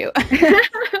questions for you.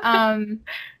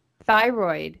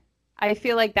 Thyroid. I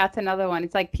feel like that's another one.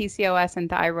 It's like PCOS and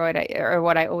thyroid are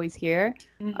what I always hear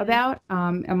about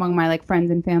among my like friends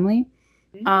and family.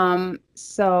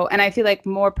 So, and I feel like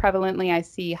more prevalently I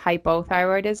see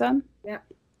hypothyroidism. Yeah.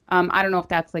 I don't know if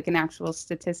that's like an actual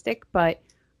statistic, but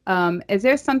is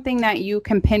there something that you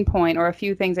can pinpoint, or a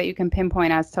few things that you can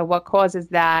pinpoint as to what causes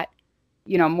that,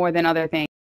 you know, more than other things?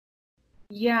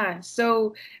 Yeah.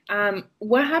 So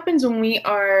what happens when we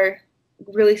are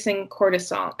releasing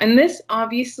cortisol? And this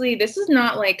is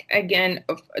not like, again,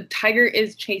 a tiger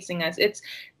is chasing us. It's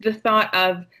the thought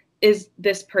of, is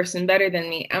this person better than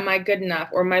me? Am I good enough?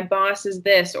 Or my boss is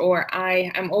this, or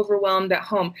I am overwhelmed at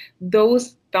home.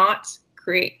 Those thoughts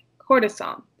create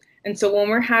cortisol. And so when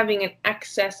we're having an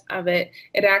excess of it,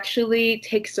 it actually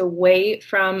takes away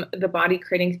from the body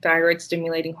creating thyroid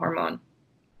stimulating hormone.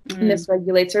 And this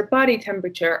regulates our body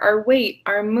temperature, our weight,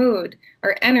 our mood,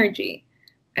 our energy.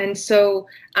 And so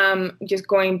just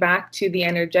going back to the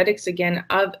energetics again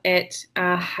of it,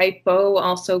 hypo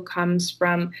also comes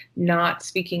from not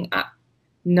speaking up,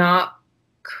 not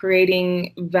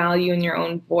creating value in your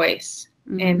own voice.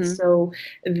 And so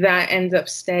that ends up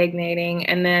stagnating.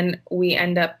 And then we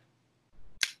end up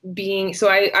being, so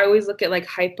I always look at like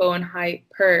hypo and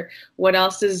hyper. What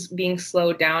else is being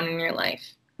slowed down in your life?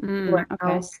 What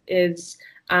else is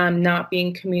not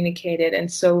being communicated?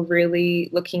 And so really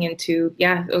looking into,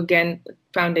 again,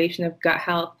 foundation of gut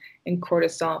health and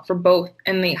cortisol for both.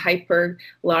 And the hyper,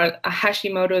 a lot of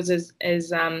Hashimoto's is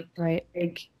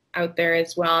big out there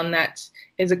as well. And that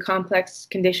is a complex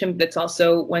condition, but it's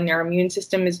also when our immune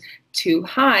system is too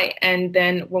high. And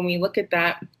then when we look at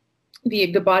that,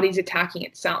 the body's attacking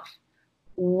itself.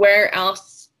 Where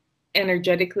else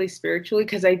energetically, spiritually?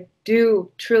 Because I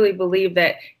do truly believe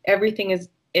that everything is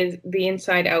the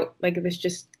inside out. Like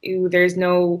there's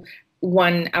no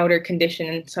one outer condition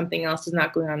and something else is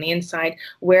not going on the inside.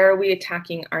 Where are we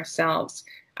attacking ourselves?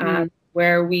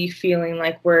 Where are we feeling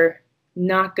like we're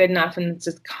not good enough? And it's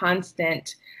this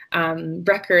constant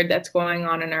record that's going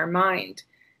on in our mind.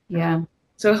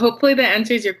 So hopefully that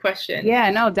answers your question. Yeah,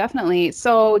 no, definitely.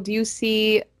 So do you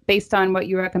see, based on what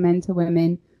you recommend to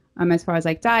women, as far as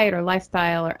like diet or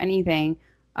lifestyle or anything,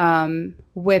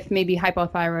 with maybe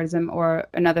hypothyroidism or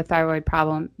another thyroid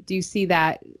problem, do you see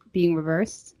that being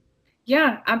reversed?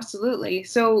 Yeah, absolutely.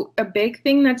 So a big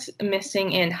thing that's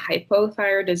missing in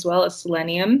hypothyroid as well is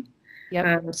selenium.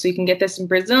 So you can get this in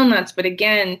Brazil nuts, but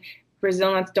again,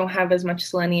 Brazil nuts don't have as much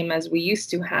selenium as we used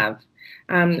to have.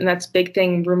 And that's a big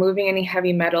thing, removing any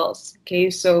heavy metals. Okay,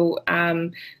 so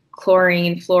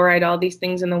chlorine, fluoride, all these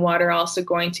things in the water are also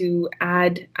going to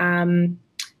add,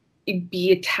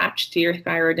 be attached to your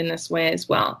thyroid in this way as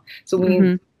well. So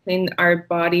we clean our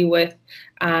body with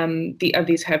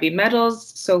these heavy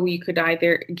metals. So we could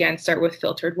either, again, start with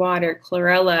filtered water,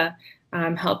 chlorella,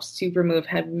 helps to remove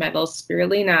heavy metals.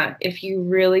 Spirulina, if you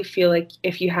really feel like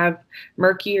if you have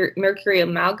mercury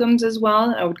amalgams as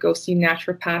well, I would go see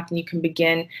naturopath and you can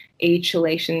begin a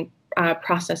chelation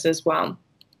process as well.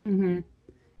 Mm-hmm.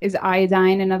 Is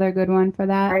iodine another good one for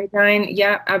that? Iodine,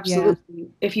 yeah, absolutely. Yeah.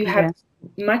 If you have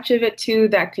much of it too,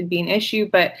 that could be an issue,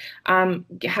 but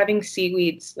having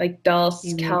seaweeds like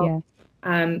dulse, kelp,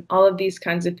 all of these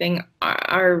kinds of things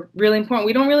are really important.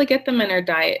 We don't really get them in our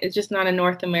diet. It's just not a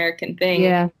North American thing.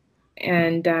 Yeah.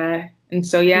 And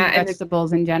so, yeah. And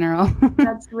vegetables in general.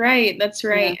 That's right. That's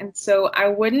right. Yeah. And so I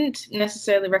wouldn't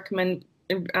necessarily recommend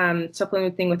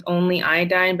supplementing with only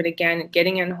iodine, but again,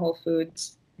 getting in whole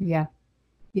foods. Yeah.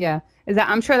 Yeah.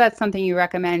 I'm sure that's something you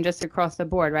recommend just across the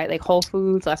board, right? Like whole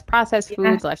foods, less processed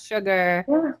foods, less sugar.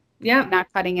 Yeah.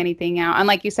 Not cutting anything out. And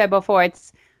like you said before,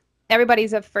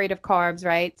 everybody's afraid of carbs,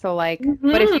 right? So like,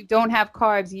 but if you don't have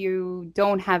carbs, you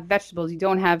don't have vegetables, you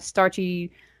don't have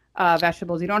starchy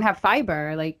vegetables, you don't have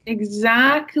fiber, like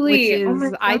exactly, which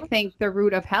is I think the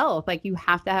root of health. Like you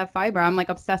have to have fiber. I'm like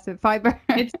obsessed with fiber.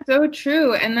 It's so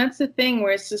true. And that's the thing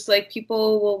where it's just like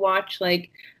people will watch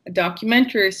like a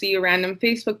documentary or see a random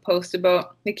Facebook post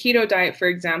about the keto diet, for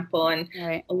example, and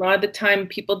a lot of the time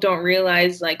people don't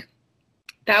realize like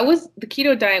the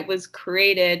keto diet was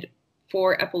created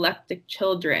for epileptic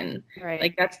children.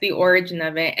 Like that's the origin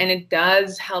of it. And it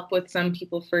does help with some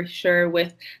people for sure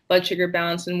with blood sugar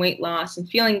balance and weight loss and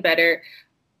feeling better.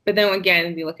 But then again,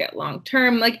 if you look at long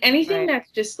term, like anything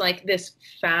that's just like this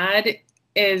fad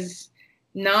is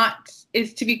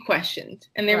to be questioned.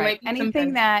 And there might be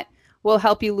anything that will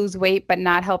help you lose weight but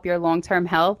not help your long term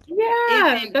health.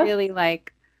 Isn't really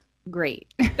like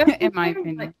great in my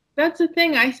opinion. That's the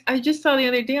thing. I just saw the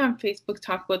other day on Facebook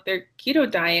talk about their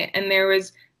keto diet, and there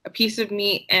was a piece of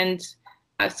meat and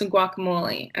some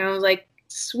guacamole, and I was like,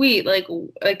 sweet. Like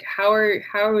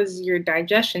how is your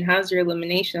digestion? How's your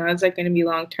elimination? How's that going to be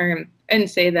long term? I didn't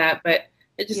say that, but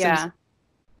it just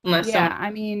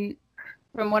I mean,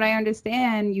 from what I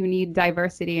understand, you need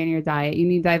diversity in your diet. You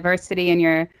need diversity in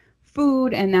your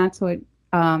food, and that's what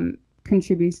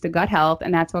contributes to gut health,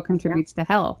 and that's what contributes to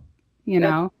health. You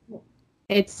know.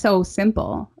 It's so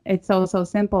simple. It's so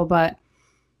simple, but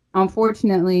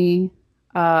unfortunately,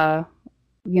 where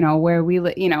we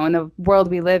live, in the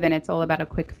world we live in, it's all about a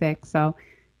quick fix. So,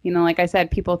 like I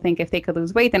said, people think if they could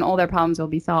lose weight, then all their problems will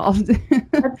be solved.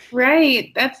 That's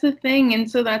right. That's the thing.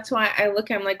 And so that's why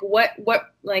I'm like, what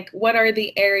are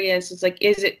the areas? It's like,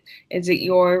 is it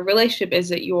your relationship?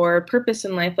 Is it your purpose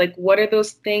in life? Like, what are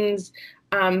those things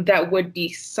that would be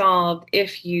solved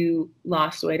if you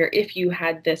lost weight or if you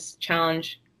had this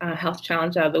health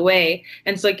challenge out of the way?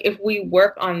 And so like if we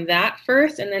work on that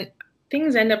first and then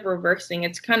things end up reversing,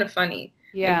 it's kind of funny.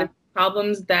 Yeah. Like the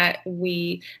problems that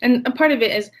and a part of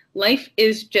it is life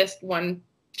is just one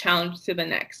challenge to the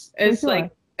next. It's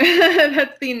like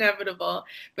that's the inevitable.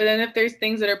 But then if there's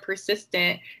things that are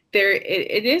persistent,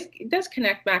 it does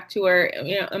connect back to our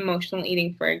emotional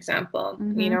eating, for example,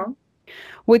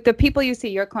 With the people you see,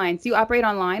 your clients, do you operate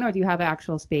online or do you have an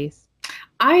actual space?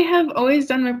 I have always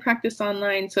done my practice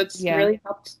online, so it's really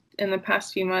helped in the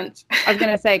past few months. I was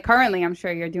going to say, currently, I'm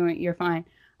sure you're fine.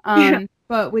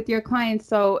 But with your clients,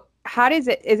 so is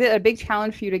it a big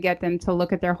challenge for you to get them to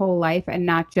look at their whole life and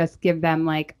not just give them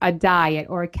like a diet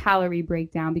or a calorie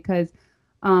breakdown? Because,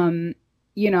 I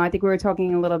think we were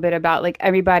talking a little bit about like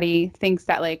everybody thinks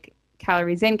that like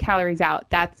calories in, calories out,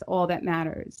 that's all that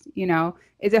matters.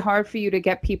 Is it hard for you to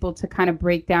get people to kind of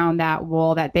break down that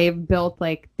wall that they've built,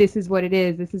 like this is what it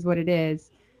is,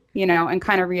 and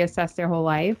kind of reassess their whole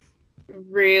life?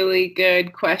 Really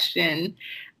good question.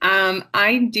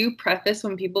 I do preface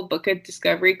when people book a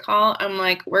discovery call, I'm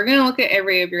like, we're going to look at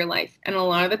every area of your life. And a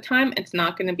lot of the time it's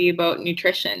not going to be about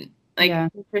nutrition.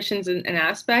 Nutrition's an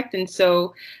aspect. And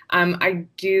so I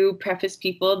do preface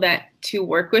people that to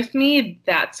work with me,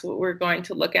 that's what we're going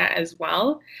to look at as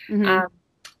well. Mm-hmm.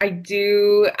 I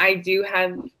do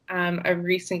have a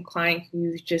recent client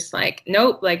who's just like,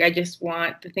 nope, like I just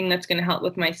want the thing that's going to help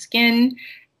with my skin.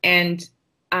 And,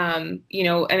 and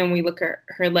then we look at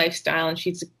her lifestyle, and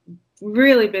she's a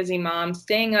really busy mom,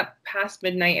 staying up past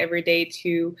midnight every day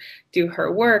to do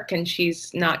her work, and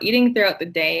she's not eating throughout the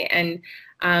day. And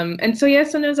so,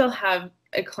 sometimes I'll have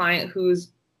a client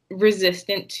who's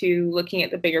resistant to looking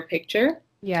at the bigger picture.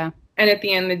 Yeah. And at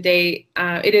the end of the day,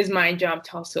 it is my job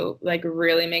to also like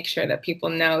really make sure that people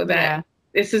know that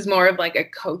this is more of like a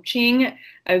coaching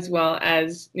as well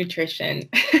as nutrition.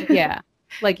 Yeah.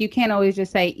 Like you can't always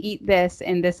just say, eat this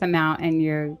in this amount and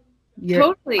you're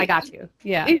totally, I got you.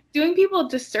 Yeah. It's doing people a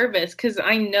disservice, because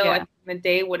I know at the end of the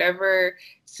day, whatever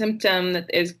symptom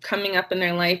that is coming up in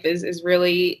their life is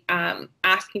really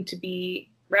asking to be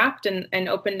wrapped and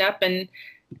opened up. And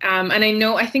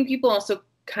I think people also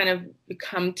kind of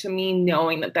come to me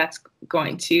knowing that that's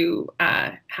going to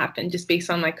happen just based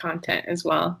on my content as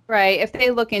well. Right. If they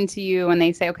look into you and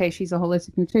they say, okay, she's a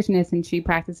holistic nutritionist and she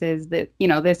practices this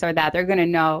or that, they're going to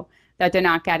know that they're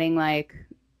not getting like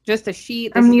just a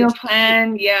sheet. A meal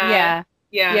plan. Yeah.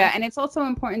 And it's also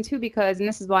important too, because, and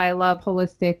this is why I love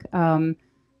holistic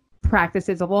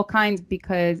practices of all kinds,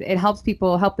 because it helps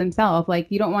people help themselves.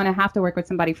 Like, you don't want to have to work with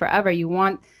somebody forever. You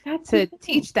want to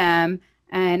teach them.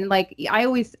 And like, I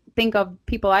always think of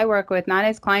people I work with, not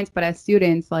as clients, but as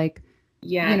students. Like,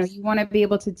 you want to be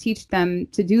able to teach them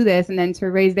to do this and then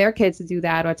to raise their kids to do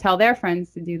that, or tell their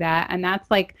friends to do that. And that's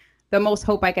like the most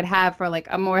hope I could have for like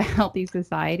a more healthy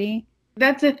society.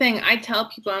 That's the thing. I tell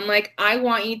people, I'm like, I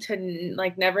want you to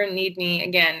like never need me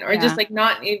again, or just like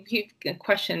not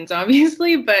questions,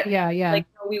 obviously, but like,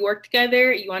 we work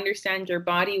together. You understand your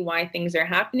body, why things are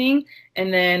happening,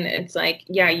 and then it's like,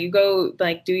 you go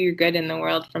like do your good in the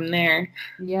world from there.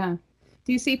 Yeah.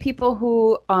 Do you see people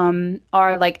who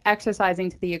are like exercising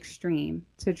to the extreme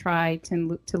to try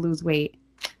to lose weight?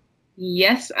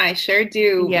 Yes, I sure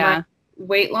do. Yeah. My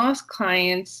weight loss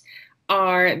clients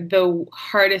are the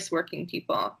hardest working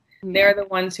people. They're the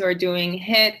ones who are doing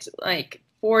HIIT like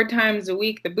 4 times a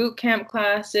week, the boot camp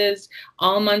classes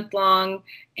all month long,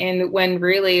 and when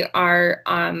really our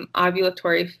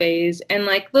ovulatory phase and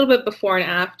like a little bit before and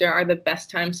after are the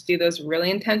best times to do those really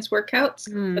intense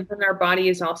workouts. But then our body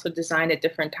is also designed at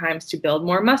different times to build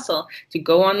more muscle, to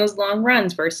go on those long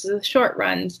runs versus the short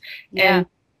runs.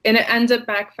 And it ends up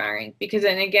backfiring, because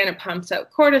then again, it pumps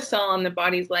out cortisol and the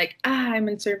body's like, I'm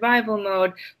in survival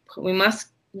mode. We must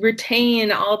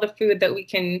retain all the food that we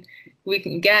can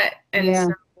get.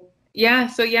 And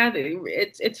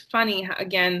it's funny.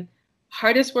 Again,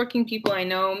 hardest working people I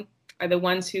know are the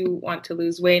ones who want to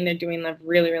lose weight, and they're doing the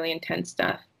really, really intense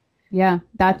stuff. Yeah,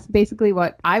 that's basically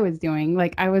what I was doing.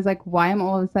 Like, I was like, why am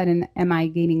all of a sudden am I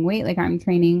gaining weight? Like, I'm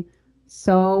training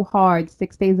so hard,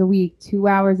 6 days a week, 2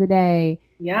 hours a day.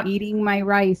 Eating my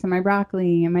rice and my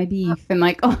broccoli and my beef and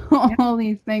like all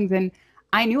these things. And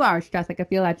I knew I was stressed. I could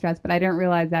feel that stress, but I didn't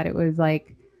realize that it was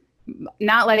like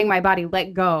not letting my body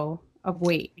let go of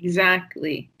weight.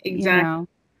 Exactly. You know?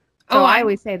 So I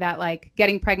always say that like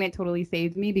getting pregnant totally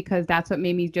saved me, because that's what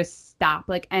made me just stop.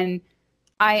 Like, and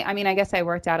I mean, I guess I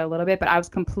worked out a little bit, but I was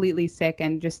completely sick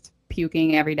and just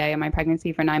puking every day in my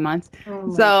pregnancy for 9 months.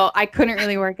 So I couldn't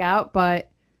really work out, but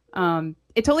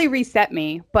it totally reset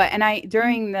me.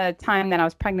 During the time that I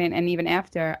was pregnant and even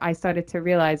after, I started to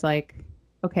realize like,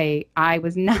 okay, I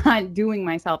was not doing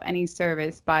myself any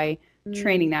service by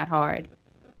training that hard,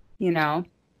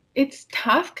 It's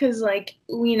tough because like,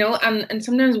 and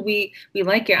sometimes we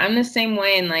like it. I'm the same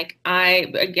way. And like,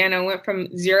 I went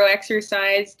from zero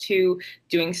exercise to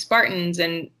doing Spartans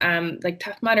and like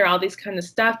Tough Mudder, all these kind of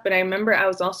stuff. But I remember I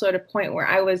was also at a point where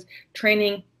I was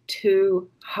training too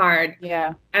hard.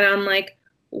 Yeah. And I'm like,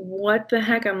 what the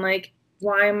heck? I'm like,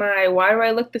 why do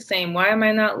I look the same? Why am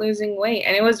I not losing weight?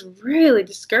 And it was really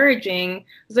discouraging. I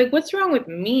was like, what's wrong with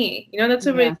me? That's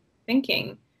what I was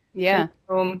thinking. Yeah.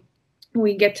 And,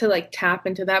 we get to like tap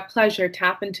into that pleasure,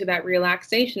 tap into that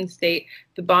relaxation state.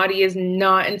 The body is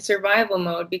not in survival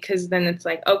mode, because then it's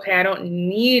like, okay, I don't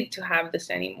need to have this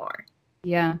anymore.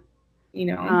 Yeah.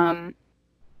 Can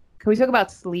we talk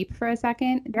about sleep for a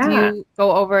second? Yeah. Do you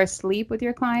go over sleep with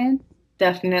your clients?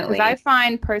 Definitely. Because I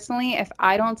find personally, if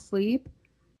I don't sleep,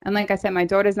 and like I said, my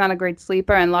daughter's not a great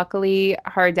sleeper, and luckily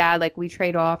her dad, like we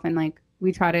trade off and like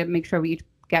we try to make sure we each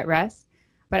get rest.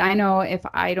 But I know if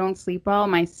I don't sleep well,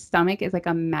 my stomach is like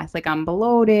a mess. Like I'm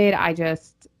bloated. I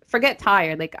just forget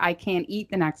tired. Like I can't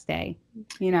eat the next day,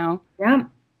 Yeah,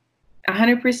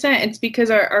 100%. It's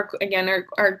because our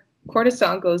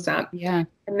cortisol goes up. Yeah.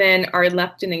 And then our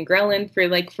leptin and ghrelin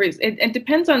it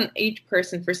depends on each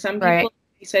person. For some people,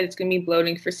 you said it's going to be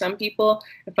bloating. For some people,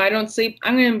 if I don't sleep,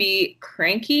 I'm going to be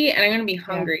cranky and I'm going to be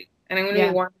hungry and I'm going to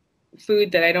be wanting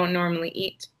food that I don't normally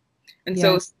eat. And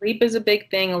so sleep is a big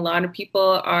thing. A lot of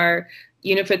people are,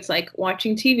 if it's like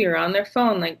watching TV or on their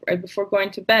phone, like right before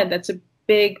going to bed, that's a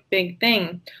big, big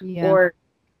thing. Yeah. Or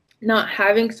not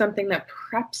having something that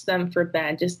preps them for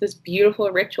bed, just this beautiful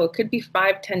ritual. It could be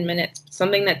 5-10 minutes,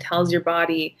 something that tells your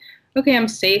body, okay, I'm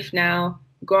safe now,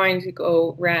 I'm going to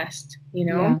go rest,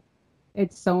 Yeah.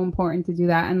 It's so important to do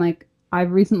that. And like,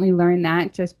 I've recently learned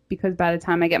that just because by the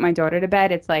time I get my daughter to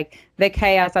bed, it's like the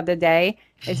chaos of the day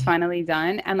is finally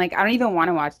done. And like, I don't even want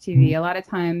to watch TV. A lot of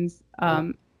times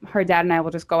her dad and I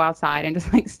will just go outside and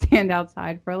just like stand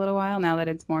outside for a little while now that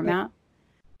it's warm out,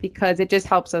 because it just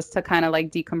helps us to kind of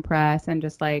like decompress and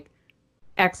just like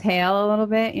exhale a little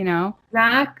bit, you know?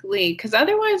 Exactly. Because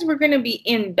otherwise we're going to be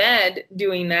in bed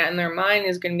doing that and our mind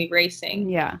is going to be racing.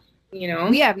 Yeah. You know?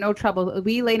 We have no trouble.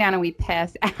 We lay down and we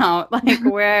pass out. Like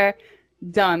we're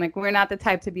done. Like we're not the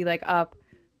type to be like up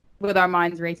with our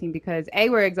minds racing because A,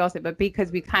 we're exhausted, but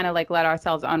because we kind of like let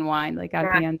ourselves unwind like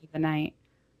at the end of the night.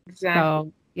 Exactly.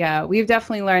 So yeah, we've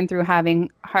definitely learned through having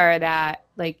her that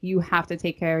like you have to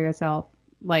take care of yourself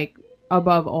like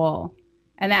above all.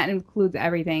 And that includes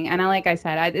everything. And like I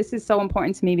said, this is so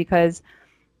important to me because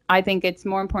I think it's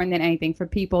more important than anything for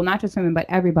people, not just women, but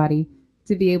everybody,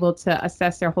 to be able to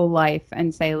assess their whole life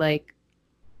and say like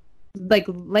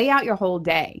lay out your whole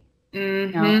day,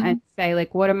 you know, and say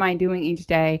like, what am I doing each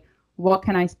day? What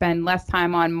can I spend less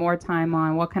time on, more time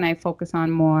on? What can I focus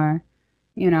on more,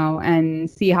 you know, and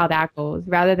see how that goes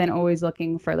rather than always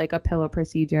looking for like a pill or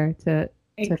procedure to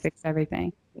fix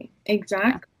everything.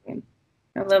 Exactly. Yeah.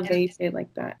 I love that you say it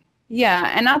like that.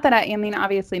 Yeah. And not that I mean,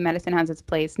 obviously medicine has its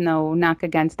place. No knock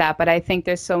against that. But I think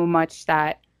there's so much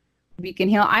that we can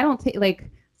heal. I don't take like,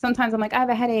 sometimes I'm like, I have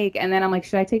a headache. And then I'm like,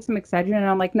 should I take some Excedrin? And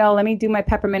I'm like, no, let me do my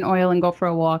peppermint oil and go for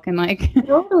a walk. And like,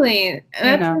 totally.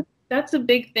 That's a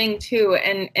big thing too.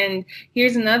 And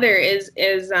here's another is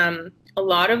a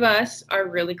lot of us are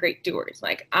really great doers.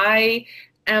 Like I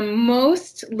am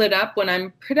most lit up when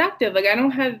I'm productive. Like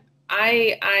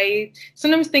I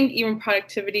sometimes think even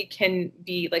productivity can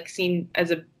be like seen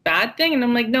as a bad thing. And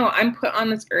I'm like, no, I'm put on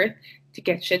this earth to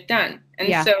get shit done.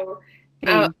 And so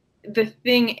the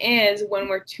thing is when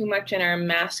we're too much in our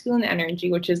masculine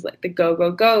energy, which is like the go,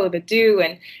 go, go, the do,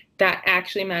 and that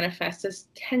actually manifests as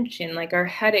tension, like our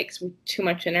headaches with too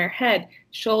much in our head,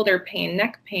 shoulder pain,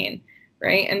 neck pain,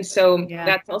 right? And so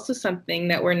that's also something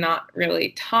that we're not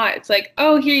really taught. It's like,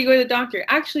 oh, here you go to the doctor.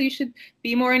 Actually, you should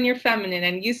be more in your feminine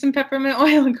and use some peppermint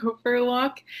oil and go for a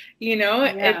walk, you know?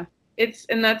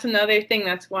 And that's another thing.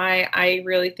 That's why I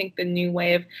really think the new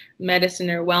way of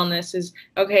medicine or wellness is,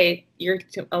 okay,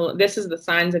 this is the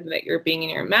signs of that you're being in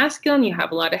your masculine, you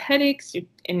have a lot of headaches, you're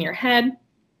in your head.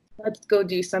 Let's go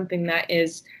do something that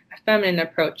is a feminine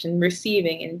approach and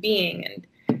receiving and being.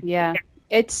 And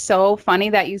it's so funny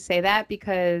that you say that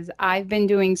because I've been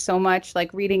doing so much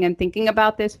like reading and thinking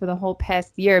about this for the whole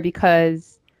past year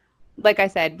because like I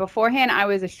said, beforehand, I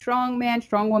was a strong man,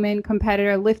 strong woman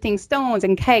competitor, lifting stones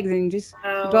and kegs and just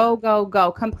go, go,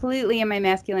 go, completely in my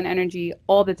masculine energy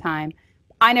all the time.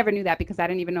 I never knew that because I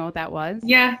didn't even know what that was.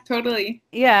 Yeah, totally.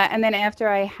 Yeah. And then after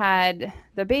I had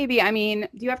the baby, I mean,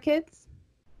 do you have kids?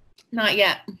 Not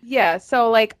yet. Yeah. So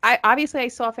like, I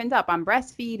softened up. I'm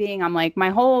breastfeeding. I'm like, my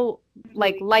whole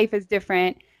like life is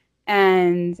different.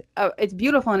 And it's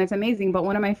beautiful and it's amazing. But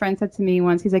one of my friends said to me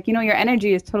once, he's like, you know, your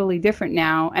energy is totally different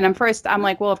now. And I'm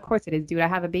like, well, of course it is, dude. I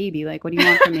have a baby. Like, what do you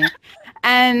want from me?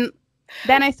 And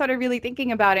then I started really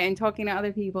thinking about it and talking to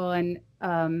other people. And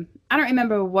I don't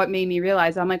remember what made me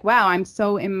realize. I'm like, wow, I'm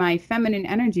so in my feminine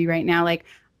energy right now. Like,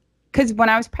 because when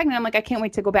I was pregnant, I'm like, I can't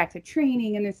wait to go back to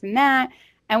training and this and that.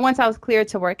 And once I was cleared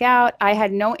to work out, I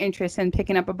had no interest in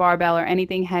picking up a barbell or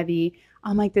anything heavy.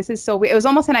 I'm like, this is so weird. It was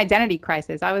almost an identity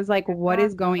crisis. I was like, what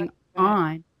is going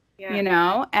on? Yeah. You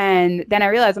know? And then I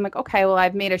realized, I'm like, okay, well,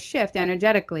 I've made a shift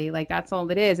energetically. Like, that's all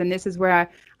it is. And this is where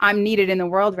I'm needed in the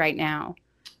world right now.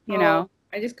 You know?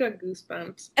 I just got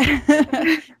goosebumps.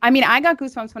 I mean, I got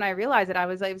goosebumps when I realized it. I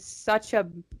was like such a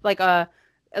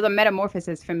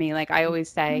metamorphosis for me. Like I always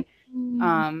say,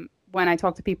 when I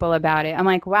talk to people about it, I'm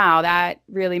like, wow, that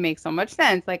really makes so much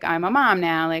sense. Like I'm a mom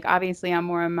now. Like obviously I'm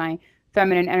more in my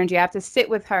feminine energy. I have to sit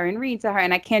with her and read to her,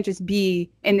 and I can't just be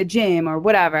in the gym or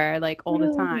whatever, like all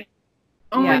the time.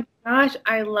 Oh my gosh,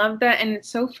 I love that. And it's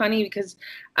so funny because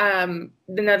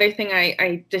another thing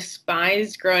I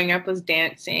despised growing up was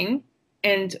dancing.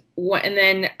 And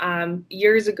then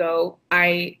years ago,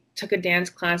 I took a dance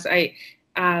class. I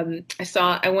just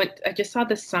saw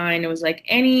the sign. It was like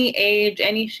any age,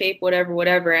 any shape,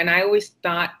 whatever. And I always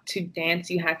thought to dance,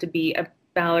 you had to be a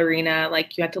ballerina,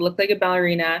 like you had to look like a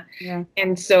ballerina. Yeah.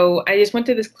 And so I just went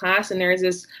to this class, and there was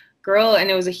this girl,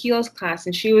 and it was a heels class,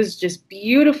 and she was just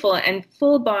beautiful and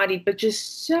full bodied, but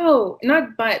just so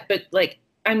but like,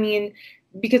 I mean,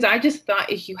 because I just thought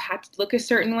if you had to look a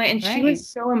certain way, and she was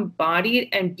so embodied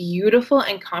and beautiful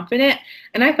and confident,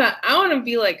 and I thought I want to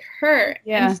be like her.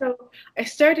 And so I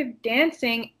started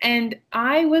dancing, and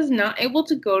I was not able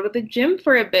to go to the gym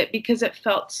for a bit because it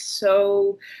felt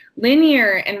so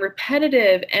linear and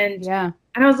repetitive, and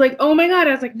I was like, oh my God,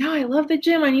 I was like, no, I love the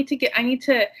gym. I need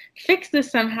to fix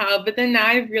this somehow. But then now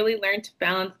I've really learned to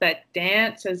balance that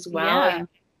dance as well.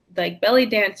 like belly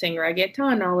dancing,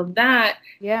 reggaeton, all of that,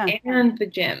 and the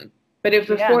gym. But if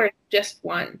before it's just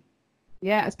one.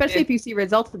 Yeah, especially if you see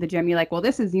results at the gym, you're like, well,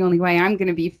 this is the only way I'm going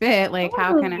to be fit. Like,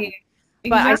 how can I?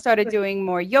 But I started doing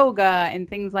more yoga and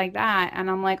things like that. And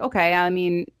I'm like, okay, I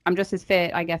mean, I'm just as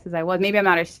fit, I guess, as I was. Maybe I'm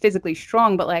not as physically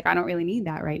strong, but like, I don't really need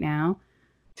that right now.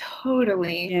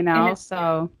 Totally. You know, and it's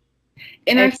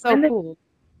so cool.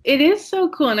 It is so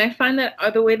cool. And I find that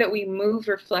the way that we move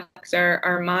reflects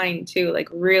our mind too, like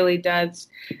really does.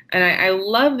 And I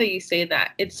love that you say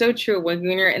that. It's so true. When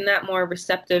you're in that more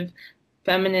receptive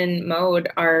feminine mode,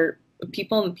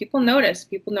 people notice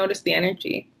the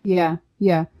energy. Yeah.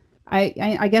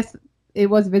 I guess it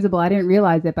was visible. I didn't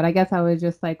realize it, but I guess I was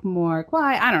just like more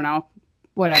quiet. I don't know,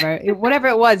 whatever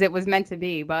it was meant to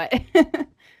be, but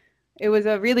it was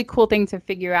a really cool thing to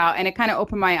figure out, and it kind of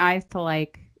opened my eyes to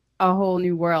like a whole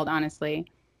new world,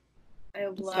 honestly. I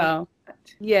love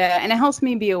that. Yeah, and it helps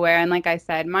me be aware. And like I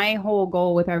said, my whole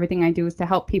goal with everything I do is to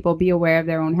help people be aware of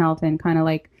their own health and kind of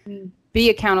like be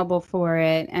accountable for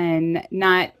it and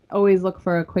not always look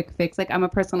for a quick fix. Like, I'm a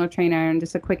personal trainer, and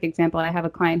just a quick example, I have a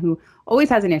client who always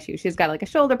has an issue. She's got like a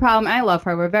shoulder problem. I love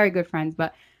her. We're very good friends,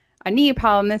 but a knee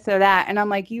problem, this or that. And I'm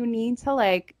like, you need to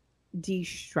like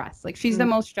de-stress. Like, she's the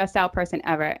most stressed out person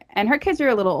ever. And her kids are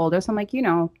a little older. So I'm like,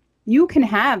 you can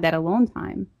have that alone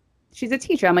time. She's a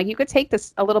teacher. I'm like, you could take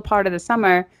this a little part of the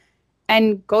summer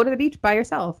and go to the beach by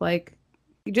yourself. Like,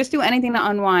 you just do anything to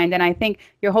unwind. And I think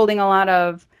you're holding a lot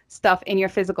of stuff in your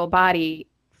physical body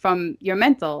from your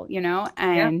mental,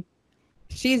 and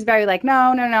she's very like, no,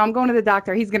 I'm going to the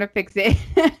doctor. He's going to fix it.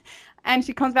 And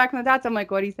she comes back from the doctor. I'm like,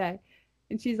 what'd he say?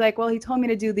 And she's like, well, he told me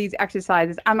to do these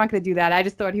exercises. I'm not going to do that. I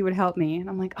just thought he would help me. And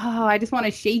I'm like, oh, I just want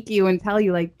to shake you and tell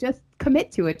you, like, just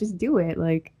commit to it. Just do it.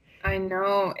 Like, I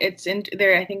know it's in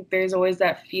there. I think there's always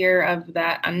that fear of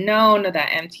that unknown, of that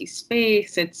empty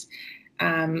space. It's,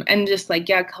 and just like,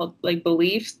 called like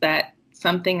beliefs that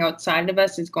something outside of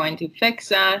us is going to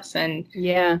fix us. And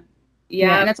yeah.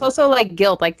 And it's also like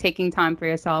guilt, like taking time for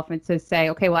yourself and to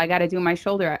say, okay, well, I got to do my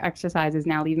shoulder exercises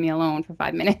now. Leave me alone for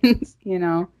 5 minutes,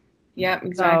 Yeah,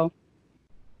 exactly. So,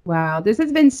 wow, this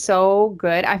has been so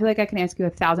good. I feel like I can ask you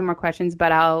 1,000 more questions,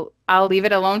 but I'll leave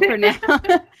it alone for now.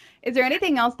 Is there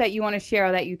anything else that you want to share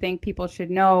or that you think people should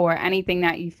know, or anything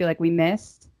that you feel like we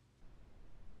missed?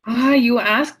 You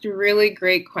asked really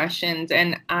great questions,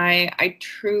 and I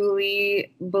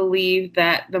truly believe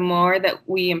that the more that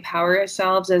we empower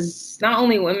ourselves as not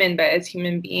only women, but as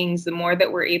human beings, the more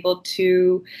that we're able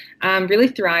to really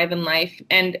thrive in life.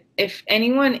 And if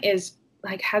anyone is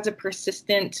like has a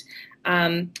persistent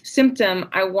symptom,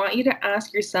 I want you to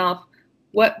ask yourself,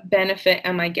 what benefit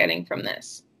am I getting from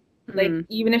this? Like,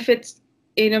 even if it's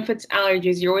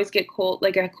allergies, you always get a cold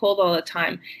all the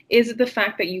time. Is it the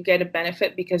fact that you get a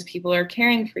benefit because people are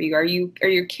caring for you? Are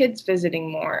your kids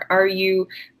visiting more? Are you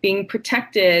being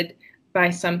protected by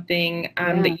something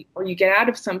or you get out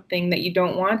of something that you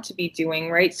don't want to be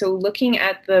doing, right? So looking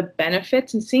at the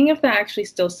benefits and seeing if that actually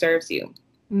still serves you.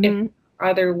 If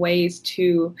other ways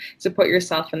to support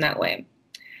yourself in that way.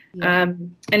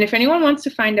 And if anyone wants to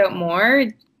find out more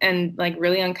and like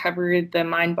really uncover the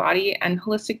mind, body, and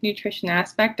holistic nutrition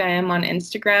aspect, I am on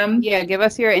Instagram. Yeah, give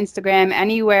us your Instagram,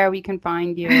 anywhere we can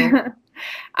find you.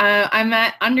 I'm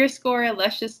at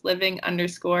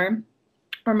 _lusciousliving_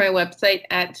 or my website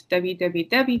at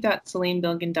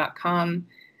www.celinebilgin.com.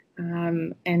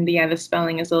 And the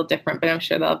spelling is a little different, but I'm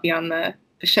sure that'll be on the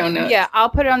show notes. Yeah, I'll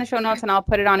put it on the show notes, and I'll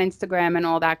put it on Instagram and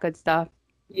all that good stuff.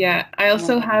 Yeah, I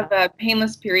also have a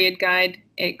painless period guide.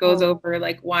 It goes over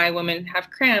like why women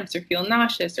have cramps or feel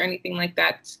nauseous or anything like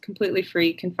that. It's completely free.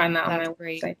 You can find that on my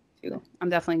website too. I'm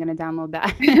definitely going to download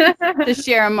that to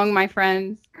share among my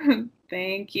friends.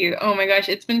 Thank you. Oh my gosh,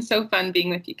 it's been so fun being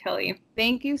with you, Kelly.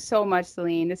 Thank you so much,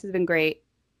 Celine. This has been great.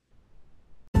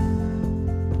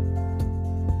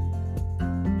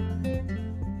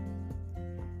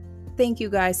 Thank you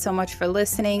guys so much for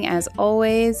listening. As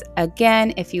always,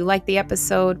 again, if you like the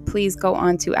episode, please go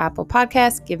on to Apple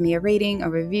Podcasts, give me a rating, a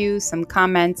review, some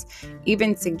comments,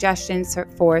 even suggestions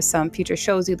for some future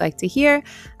shows you'd like to hear.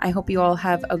 I hope you all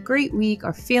have a great week,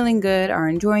 are feeling good, are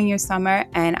enjoying your summer,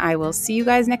 and I will see you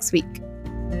guys next week.